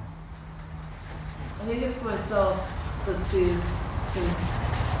know. I think it's myself that sees things.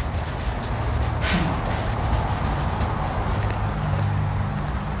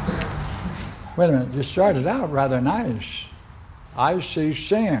 Wait a minute, you started out rather nice. I see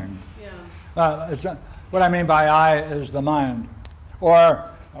seeing. Yeah. It's not, what I mean by I is the mind. Or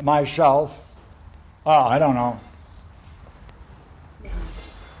myself. Oh, I don't know.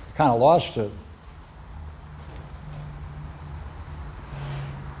 Kind of lost it.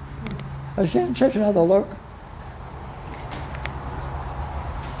 I can't take another look.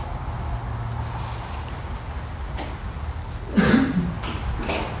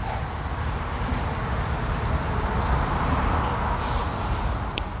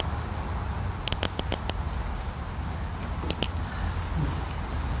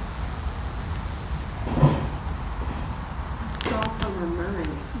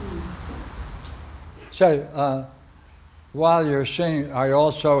 Say, while you're seeing, are you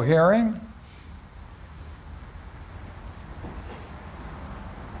also hearing?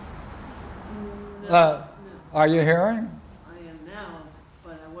 No, Are you hearing? I am now,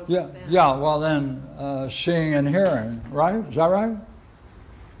 but I Yeah, wasn't then. yeah. Well, then seeing and hearing, right? Is that right?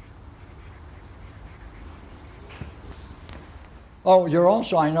 Oh, you're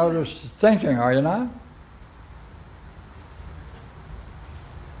also, I noticed, thinking, are you not?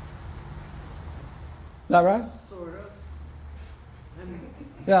 Is that right? Sort of.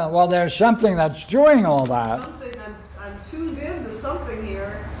 Yeah, well, there's something that's doing all that. Something, I'm tuned in to something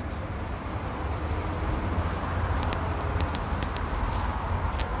here.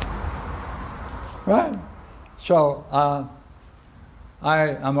 Right. So I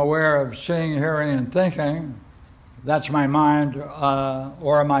am aware of seeing, hearing, and thinking. That's my mind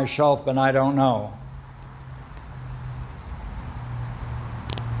or myself, but I don't know.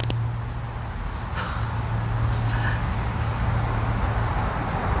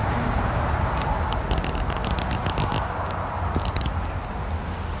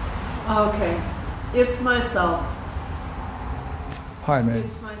 Okay. It's myself. Pardon me.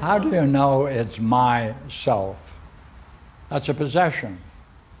 It's myself. How do you know it's myself? That's a possession.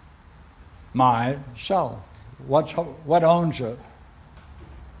 Myself. What owns it?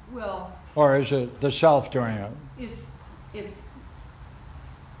 Well, Or is it the self doing it? it's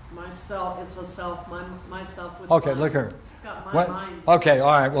myself. It's a self. Myself with Okay, mind. look here. It's got my What- mind. Okay,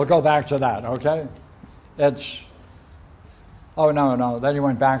 all right, we'll go back to that, okay? It's, oh, no, then you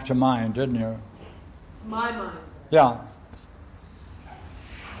went back to mind, didn't you? It's my mind. Yeah.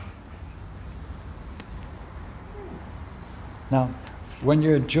 Now, when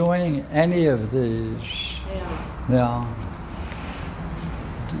you're doing any of these, Yeah.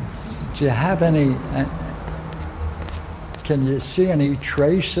 do you have any, can you see any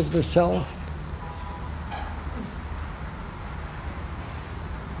trace of the self?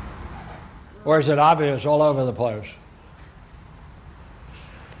 Or is it obvious all over the place?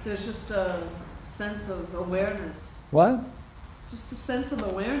 There's just a sense of awareness. What? Just a sense of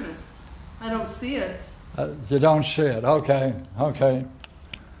awareness. I don't see it. You don't see it. Okay.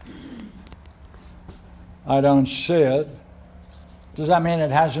 I don't see it. Does that mean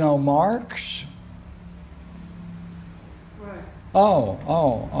it has no marks? Right.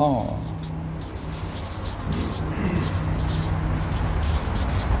 Oh.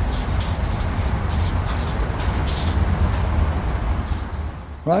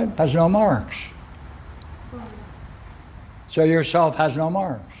 Right? Has no marks. So yourself has no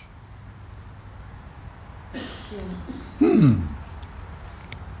marks.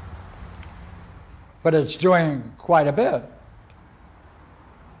 But it's doing quite a bit.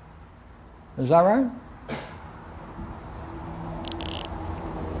 Is that right?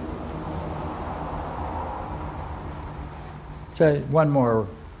 Say one more.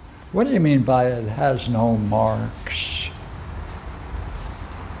 What do you mean by it has no marks?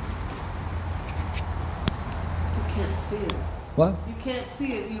 You can't see it. What? You can't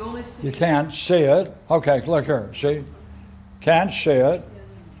see it. You only see You can't see it. Okay, look here. See? Can't see it.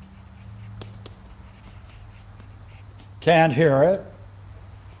 Can't hear it.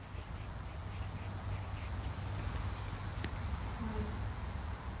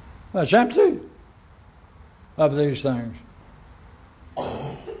 That's empty of these things.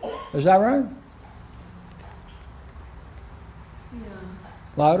 Is that right? Yeah.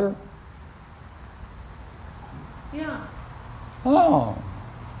 Louder? Yeah. Oh.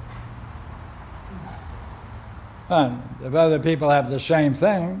 And if other people have the same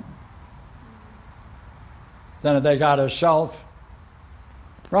thing, then if they got a self,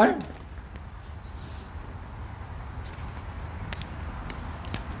 right?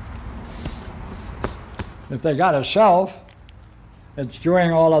 If they got a self, it's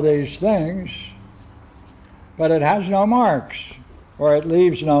doing all of these things, but it has no marks, or it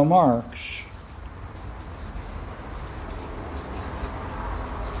leaves no marks.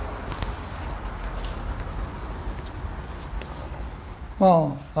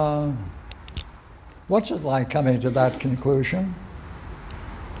 Well, what's it like coming to that conclusion?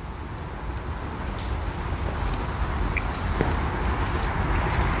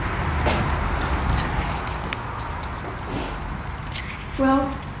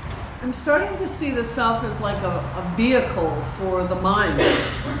 Well, I'm starting to see the self as like a vehicle for the mind.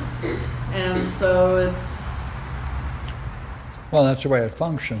 And so it's... Well, that's the way it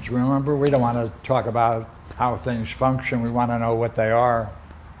functions. Remember, we don't want to talk about how things function. We want to know what they are.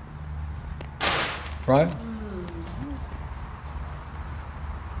 Right?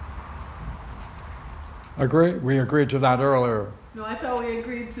 Agree? We agreed to that earlier. No, I thought we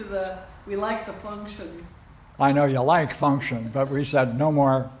agreed to we like the function. I know you like function, but we said no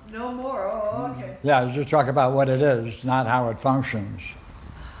more. No more, oh, okay. Yeah, just talk about what it is, not how it functions.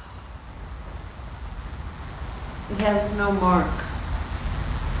 It has no marks.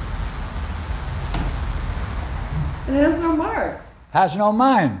 It has no marks. Has no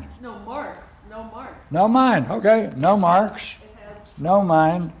mind. No marks, no marks. No mind, okay, no marks, It has, no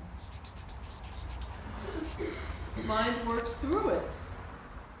mind. mind works through it.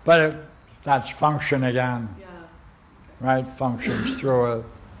 But that's function again, Yeah. right? Functions through it.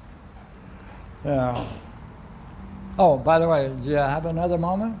 Yeah. Oh, by the way, do you have another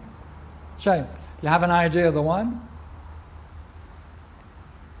moment? Say, you have an idea of the one?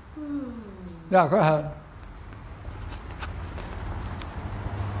 Yeah, go ahead.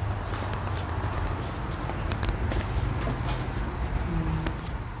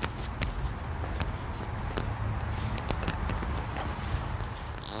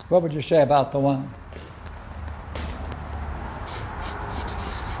 What would you say about the one?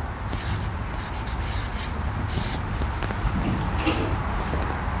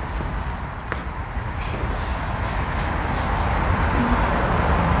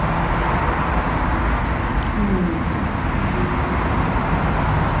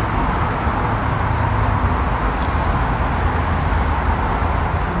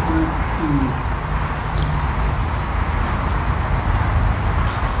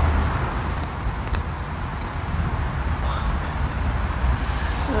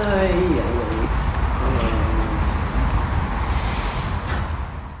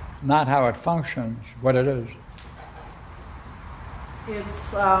 Not how it functions, what it is.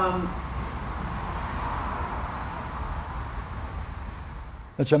 It's,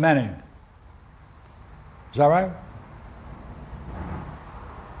 It's a many. Is that right?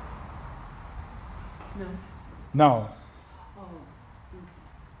 no. No. Oh,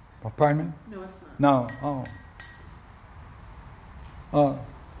 Oh, pardon me? no, it's not. No. Oh.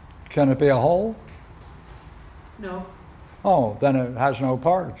 Can it be a whole? No, Oh, then it has no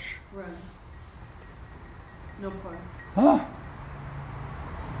parts. right. No part. Huh?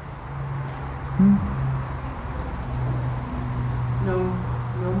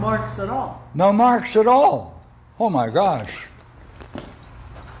 No marks at all. No marks at all. Oh my gosh.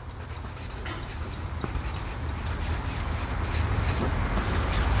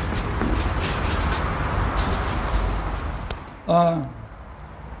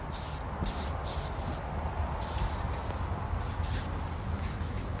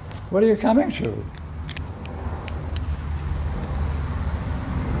 What are you coming to?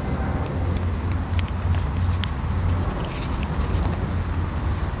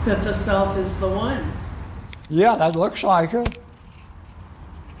 That the self is the one. Yeah, that looks like it.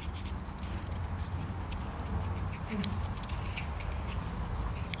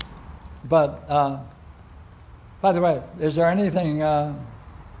 But, by the way, is there anything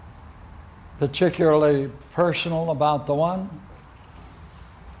particularly personal about the one?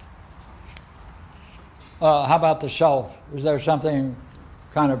 How about the self? Is there something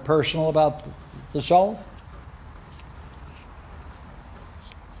kind of personal about the self?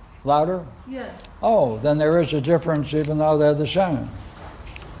 Louder? Yes. Oh, then there is a difference even though they're the same.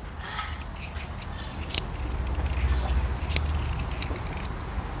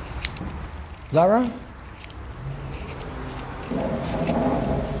 Is that right?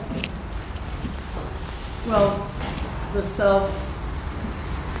 Well, the self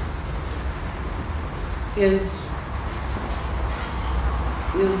is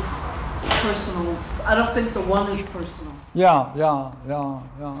personal. I don't think the one is personal. Yeah.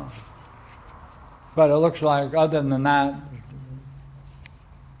 But it looks like, other than that,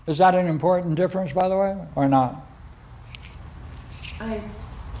 is that an important difference, by the way, or not?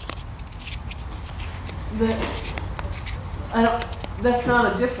 That's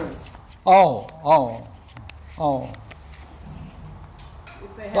not a difference. Oh.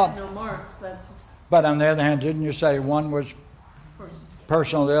 If they have Well, no marks, that's But on the other hand, didn't you say one was person.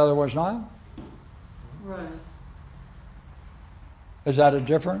 personal, the other was not? Right. Is that a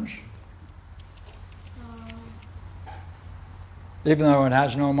difference? Even though it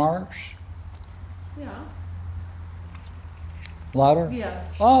has no marks? Yeah. Louder?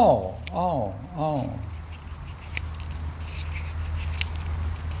 Yes. Oh.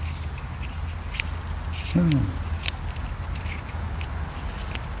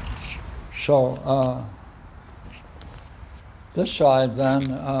 So, this side then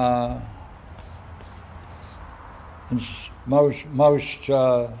is most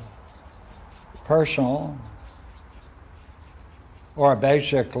personal, or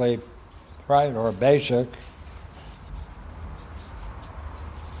basically, right, or basic.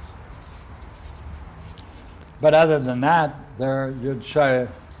 But other than that, there you'd say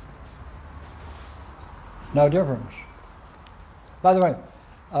no difference. By the way,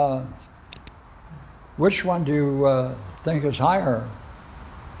 which one do you think is higher?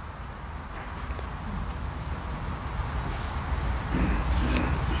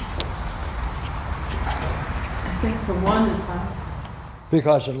 I think the one is high.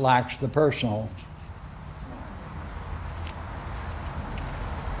 Because it lacks the personal.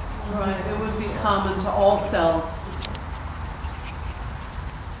 Right, it would be common to all selves.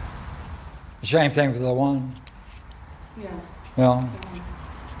 The same thing for the one. Yeah. Yeah.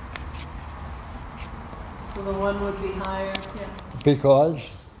 So the one would be higher. Yeah. Because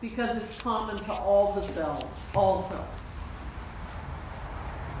Because it's common to all the selves, all selves.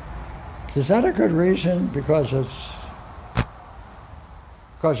 is that a good reason? Because it's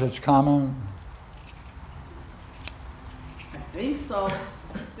common. I think so.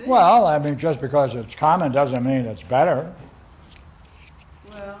 Well, I mean, just because it's common doesn't mean it's better,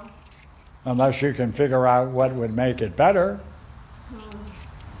 Well, unless you can figure out what would make it better.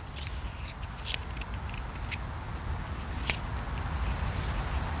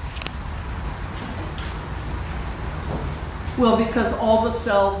 well, because all the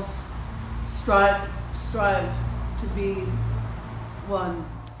selves strive to be one.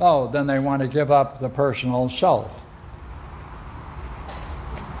 Oh, then they want to give up the personal self.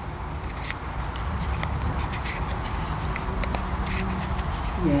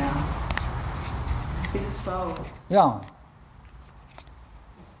 Yeah. I think so. Yeah.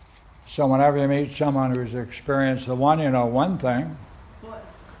 So whenever you meet someone who's experienced the one, you know one thing, What?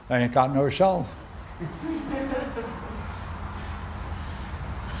 they ain't got no self.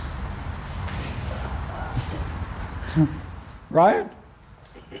 Right?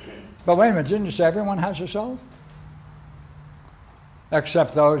 But wait a minute, didn't you say everyone has a self?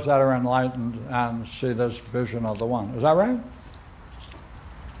 Except those that are enlightened and see this vision of the one. Is that right?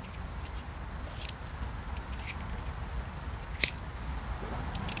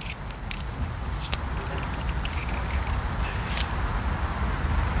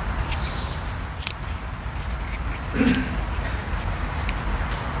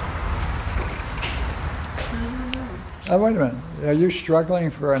 Wait a minute. Are you struggling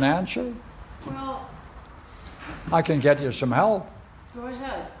for an answer? Well, I can get you some help. go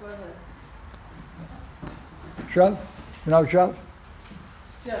ahead. Go ahead. Jeff? You know Jeff?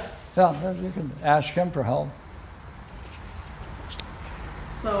 Jeff. Yeah, you can ask him for help.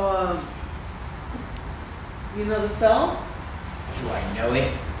 So, you know the self? Do I know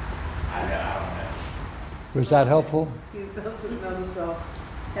it? I don't know. Was that helpful? He doesn't know the self.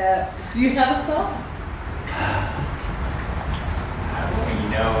 Do you have a self? You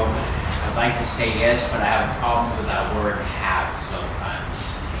know, I'd like to say yes, but I have problems with that word have sometimes.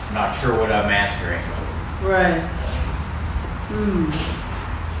 I'm not sure what I'm answering. Right.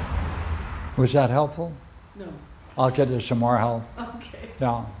 Was that helpful? No. I'll get you some more help. Okay.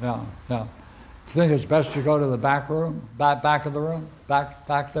 Yeah. You think it's best to go to the back room, back of the room, back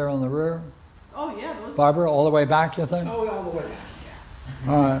there in the rear? Oh, yeah. Those Barbara, all the way back, you think? Oh, all the way.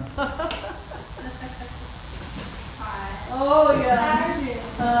 All right. Oh, yeah.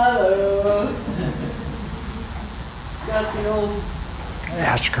 Hello. Got the old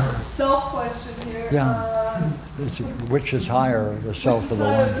Ask her. self question here. Yeah. Which is higher, the self or the Which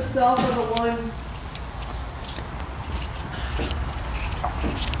side of one? the self or the one?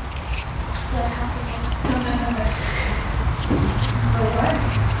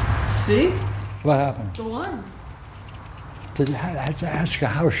 See? What happened? The one. Did you have to ask her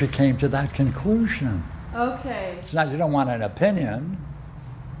how she came to that conclusion? Okay. It's not, you don't want an opinion.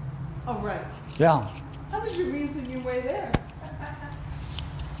 Oh, right. Yeah. How did you reason your way there?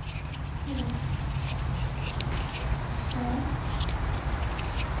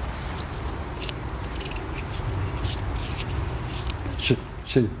 See,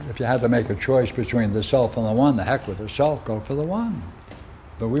 if you had to make a choice between the self and the one, the heck with the self, go for the one.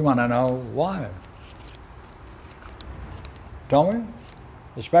 But we want to know why. Don't we?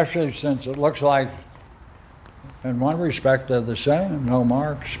 Especially since it looks like, in one respect, they're the same, no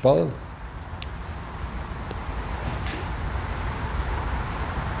marks, both.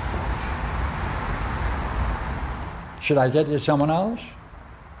 Should I get you someone else?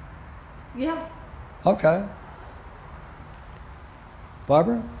 Yeah. Okay.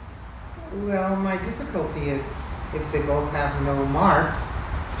 Barbara? Well, my difficulty is if they both have no marks,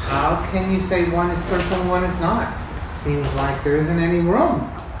 how can you say one is personal and one is not? Seems like there isn't any room.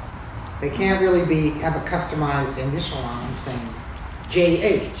 They can't really have a customized initial on them saying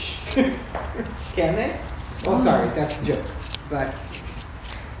JH. Can they? Oh, sorry, that's a joke. But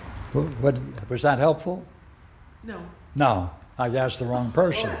What, was that helpful? No. No, I asked the wrong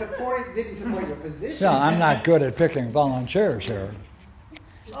person. Well, didn't support your position. Yeah, I'm not good at picking volunteers here.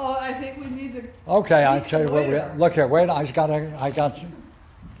 Oh, I think we need to. Okay, I'll meet tell you what. later. Look here. Wait, I got.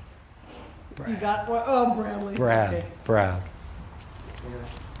 You got what? Oh, Bradley. Brad. Okay. Brad.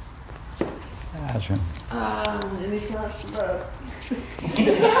 Ask him. Any thoughts about?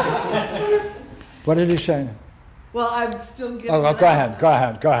 What did he say? Well, I'm still getting. Oh, well, go ahead. Go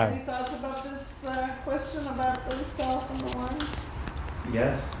ahead. Go Any ahead. thoughts about this question about the self and the one?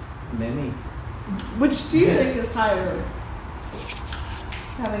 Yes, many. Which do you think is higher?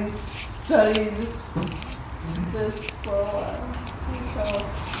 Having studied this for a while,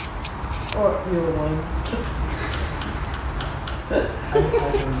 or either one?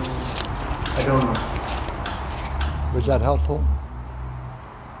 I don't know. Was that helpful?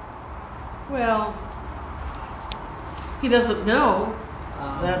 Well, he doesn't know.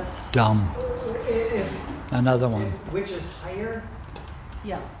 That's Dumb. If, Another one. which is higher?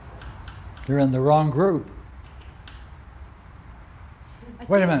 yeah. You're in the wrong group.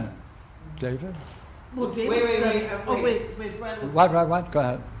 Wait a minute, David. Well, David Wait, said. Oh, wait. wait, Brad was. What? Go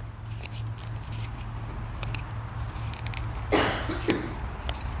ahead.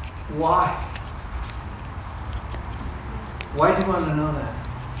 Why? Why do you want to know that?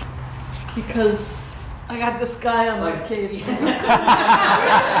 Because I got this guy on my Like- case.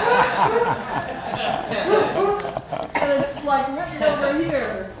 And it's like written over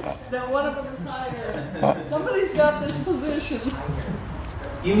here that one of them is higher. Somebody's got this position.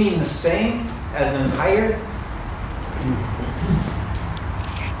 You mean the same as in higher?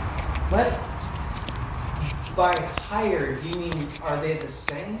 What? By higher, do you mean are they the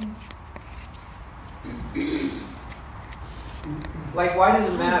same? Like, why does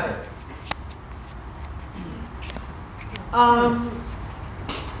it matter?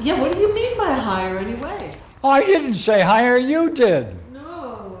 Yeah, what do you mean by higher anyway? I didn't say higher. You did.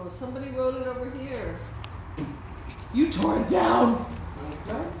 No, somebody wrote it over here. You tore it down.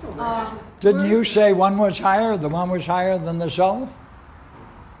 Didn't you where's- say one was higher? The one was higher than the self?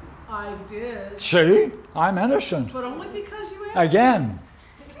 I did, See? I'm innocent. but only because you asked. Again.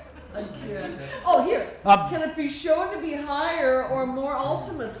 Again. Oh, here. Can it be shown to be higher or more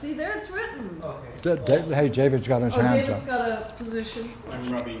ultimate? See, there it's written. Okay. Hey, David's got his Oh, hands David's up. got a position. I'm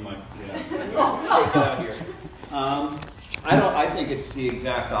rubbing my, out here. I think it's the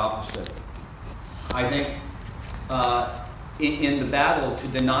exact opposite. I think in the battle to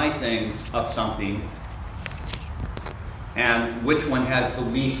deny things of something, and which one has the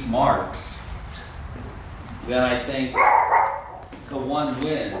least marks, then I think the one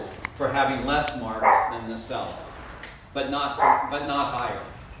wins for having less marks than the self, but not higher.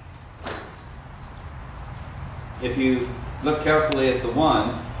 If you look carefully at the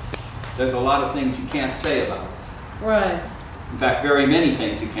one, there's a lot of things you can't say about it. Right. In fact, very many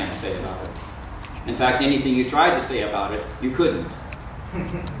things you can't say about it. In fact, anything you tried to say about it, you couldn't.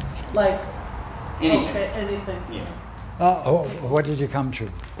 Like, Anything. okay, anything. Yeah. What did you come to?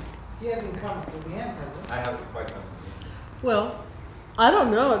 He hasn't come to the end, has he? I have to quite come. Well, I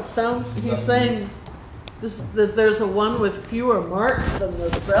don't know. It sounds, he's saying that there's a one with fewer marks than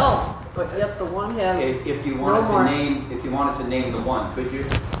the self, but yet the one has If you no wanted to marks. name the one, could you?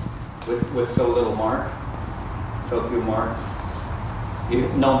 With so little mark, so few marks,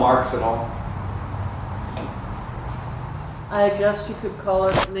 no marks at all. I guess you could call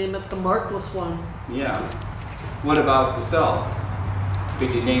it, name it the markless one. Yeah. What about the self?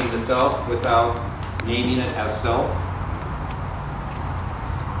 Could you name the self without naming it as self?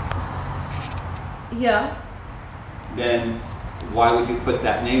 Yeah, Then why would you put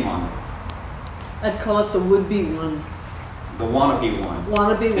that name on it? I'd call it the would-be one. The wannabe one.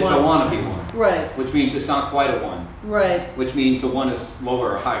 Wannabe It's one. a wannabe one, Right, which means it's not quite a one, right. which means the one is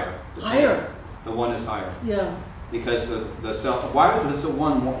lower or higher. Higher, The one is higher. yeah. Because the self, why does the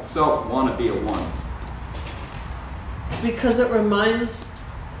one self want to be a one? Because it reminds,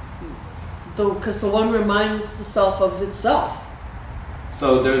 because the one reminds the self of itself.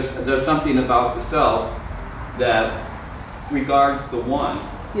 So there's something about the self that regards the one,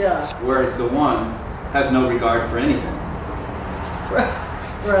 Yeah, whereas the one has no regard for anything.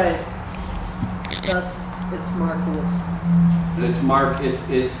 right. Thus, it's markless. It's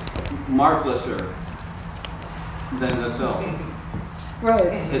marklesser than the self.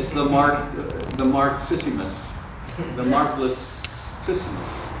 Right. It's the marxissimus, the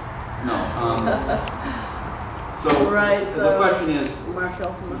marklessissimus. No. So Right, the question is, Mark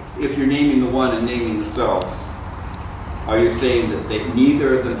Elfman. if you're naming the one and naming the self, are you saying that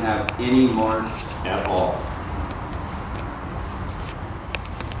neither of them have any marks at all?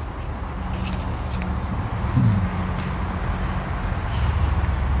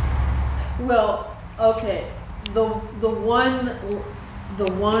 Well, okay, the one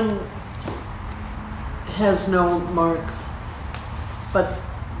has no marks, but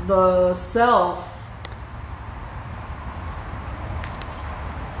the self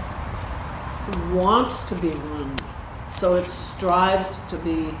wants to be one, so it strives to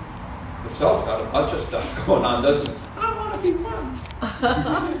be. The self's got a bunch of stuff going on, doesn't it? I want to be one.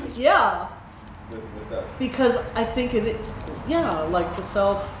 Yeah, With that. because I think like the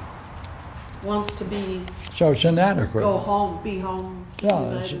self wants to be, So it's inadequate. go home, be home, Yeah,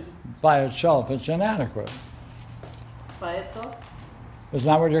 it's, united by itself, it's inadequate. by itself. Isn't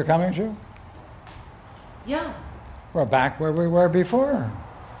that what you're coming to? Yeah, We're back where we were before.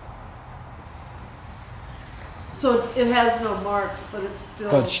 so it has no marks, but it's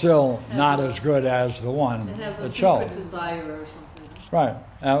still. But still has not a- as good as the one It has a itself. secret desire or something. Right.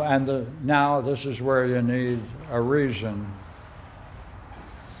 Now this is where you need a reason.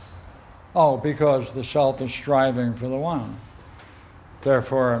 Oh, because the self is striving for the one.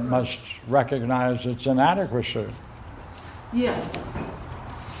 Therefore, it must recognize its inadequacy. Yes.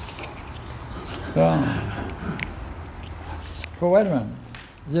 Yeah. But wait a minute.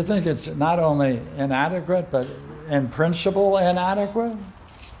 You think it's not only inadequate, but in principle inadequate?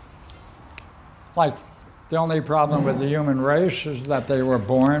 Like, the only problem with the human race is that they were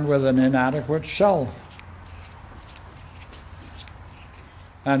born with an inadequate self.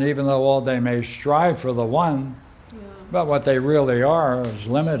 And even though all they may strive for the one, Yeah. but what they really are is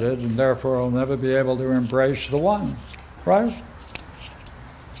limited, and therefore will never be able to embrace the one. Right?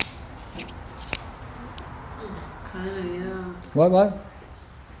 Kind of, yeah. What?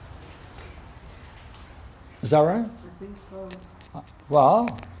 Is that right? I think so.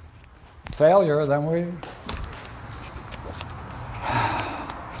 Well, failure, then we...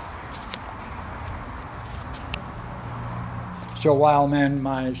 So while men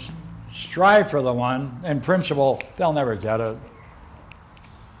might strive for the one, in principle, they'll never get it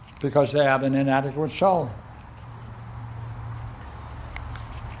because they have an inadequate soul.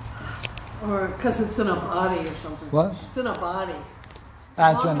 Or because it's in a body or something. What? It's in a body.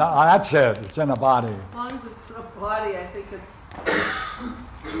 That's it. It's in a body. As long as it's in a body, I think it's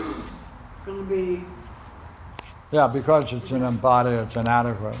going to be. Yeah, because it's in a body, it's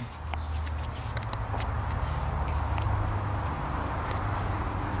inadequate.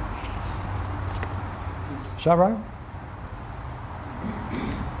 Is that right?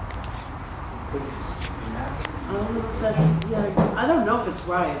 I don't know if that. Yeah, I don't know if it's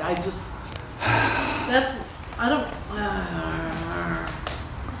right. I just. That's. I don't.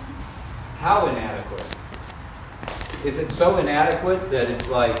 How inadequate? Is it so inadequate that it's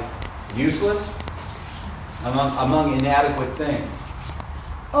like useless? Among inadequate things.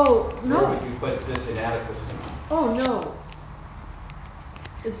 Oh Where no. would you put this inadequacy? Oh no.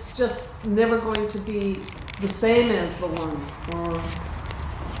 It's just never going to be the same as the one. Or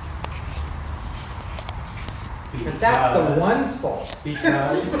But that's the one's fault.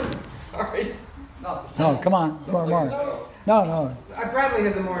 Because Sorry. No, come on. More. No. Bradley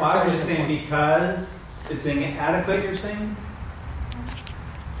has a more well, I was just intelligent saying because it's inadequate. You're saying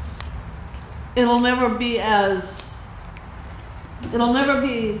it'll never be as. It'll never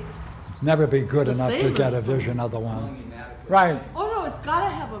be. Never be good The enough to same get as a the- vision of the Among one. inadequate. Right. Oh no, it's got to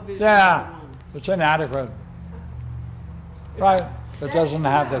have a vision. Yeah. Of the one. It's inadequate. Right. It doesn't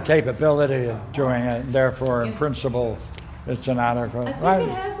have the capability of doing it, and therefore, in principle, it's inadequate. I think Right. it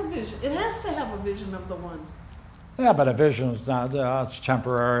has a vision. It has to have a vision of the one. Yeah, but a vision is not, it's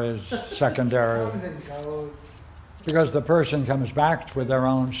temporary, it's secondary. comes and goes. Because the person comes back with their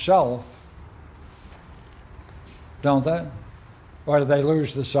own self, don't they? Or do they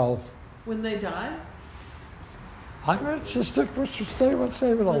lose the self? When they die? Let's stay with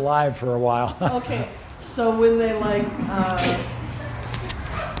it alive for a while. Okay, so when they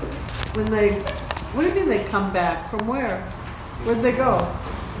what do you mean they come back? From where? Where'd they go?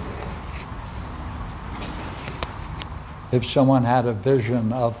 If someone had a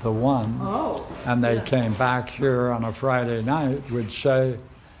vision of the one, Oh. and they yeah. came back here on a Friday night, would say,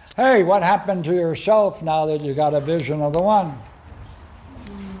 hey, what happened to yourself now that you got a vision of the one?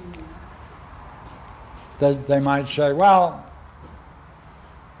 They might say, well,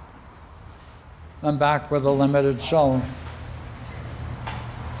 I'm back with a limited soul.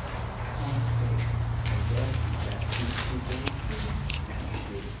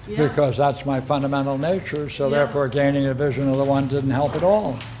 Yeah. Because that's my fundamental nature, so Yeah. therefore gaining a vision of the one didn't help at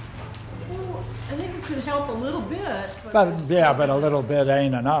all. Well, I think it could help a little bit, But it's, yeah, but a little bit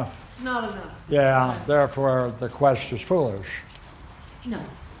ain't enough. it's not enough. Yeah, therefore the quest is foolish. No.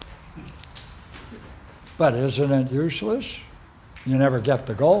 But isn't it useless? You never get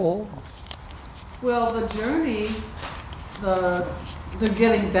the goal. Well, the journey, they're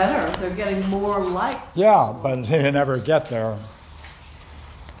getting better. They're getting more like. Yeah, but you never get there.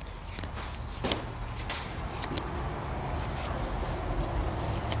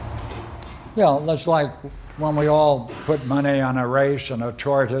 Yeah, that's like when we all put money on a race and a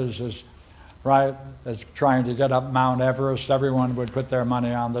tortoise is, right, is trying to get up Mount Everest, everyone would put their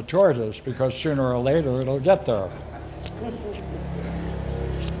money on the tortoise because sooner or later it'll get there.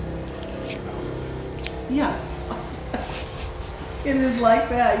 Yeah. It is like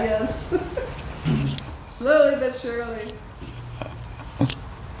that, yes. Slowly but surely.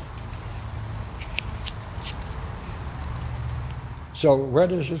 So where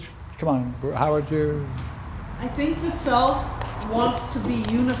does this, come on, how would you? I think the self wants to be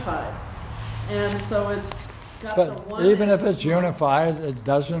unified. And so it's got the But one. even as if it's its mark. unified, it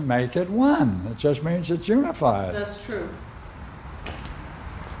doesn't make it one. It just means it's unified. That's true.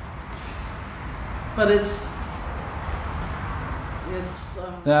 But it's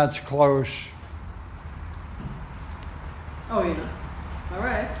That's close. oh yeah. All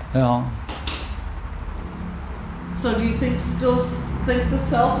right. Yeah. So do you still think the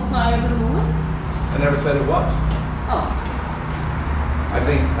self is higher than the one? I never said it was. Oh. I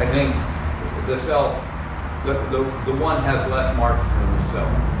think the self, the one has less marks than the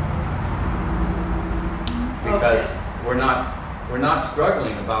self. Because we're not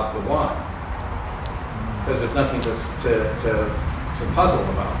struggling about the one. Because there's nothing to puzzle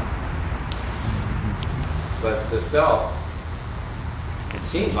about. But the self, it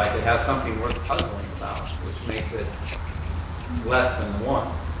seems like it has something worth puzzling about, which makes it less than the one.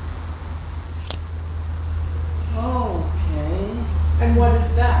 Okay. And what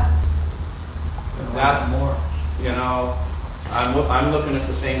is that? That's more. You know, I'm looking at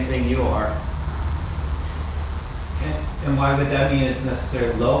the same thing you are. And why would that mean it's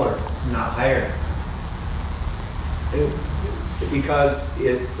necessarily lower, not higher? Because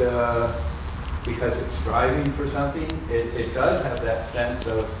it's striving for something. It does have that sense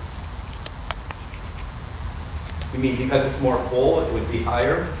of. You mean because it's more full, it would be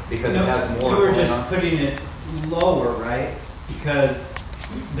higher because it has more. You were going just on? putting it lower, right? Because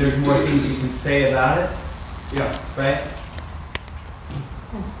there's more things you can say about it, Yeah. right?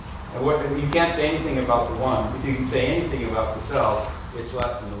 You can't say anything about the one. If you can say anything about the self, it's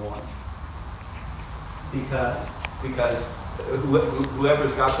less than the one. Because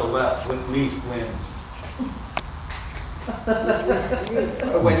whoever's got the least wins.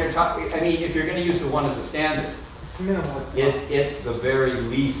 When you're talking, I mean, if you're going to use the one as a standard, It's minimal. it's the very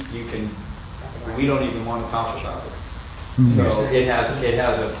least you can. We don't even want to talk about it. So it has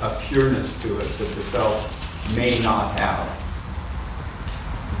a pureness to it that the self may not have.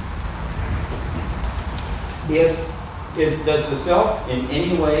 Does the self in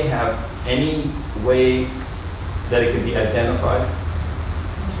any way have any way that it can be identified?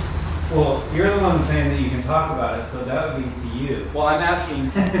 Well, you're the one saying that you can talk about it, so that would be to you. Well, I'm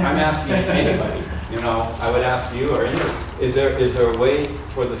asking anybody. You know, I would ask you or anybody. Is there a way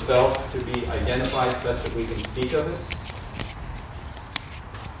for the self to be identified such that we can speak of it?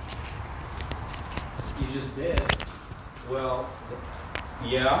 You just did. Well,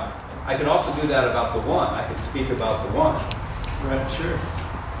 yeah. I can also do that about the one. I can speak about the one. Right, sure.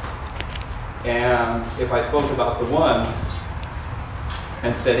 And if I spoke about the one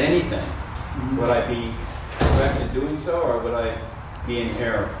and said anything, would I be correct in doing so, or would I be in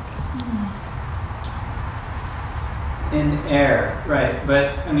error? In error, right.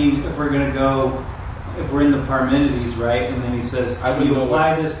 But, I mean, if we're in the Parmenides, right, and then he says, you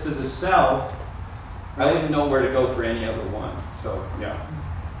apply this to the self. I wouldn't know where to go for any other one, so, yeah.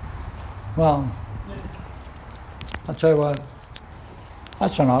 Well, I'll tell you what,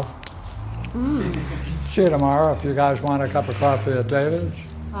 that's enough. See you tomorrow if you guys want a cup of coffee at David's.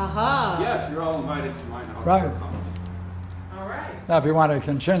 Aha. Yes, you're all invited to my house. Right. All right. Now, if you want to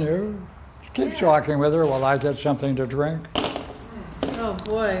continue, keep talking with her while I get something to drink. Oh,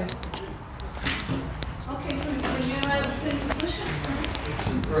 boys. Okay, so you and I have the same position?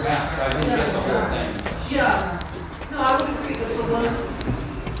 Perhaps, I didn't get the whole thing. Yeah. No, I would agree that the one is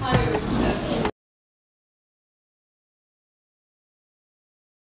higher than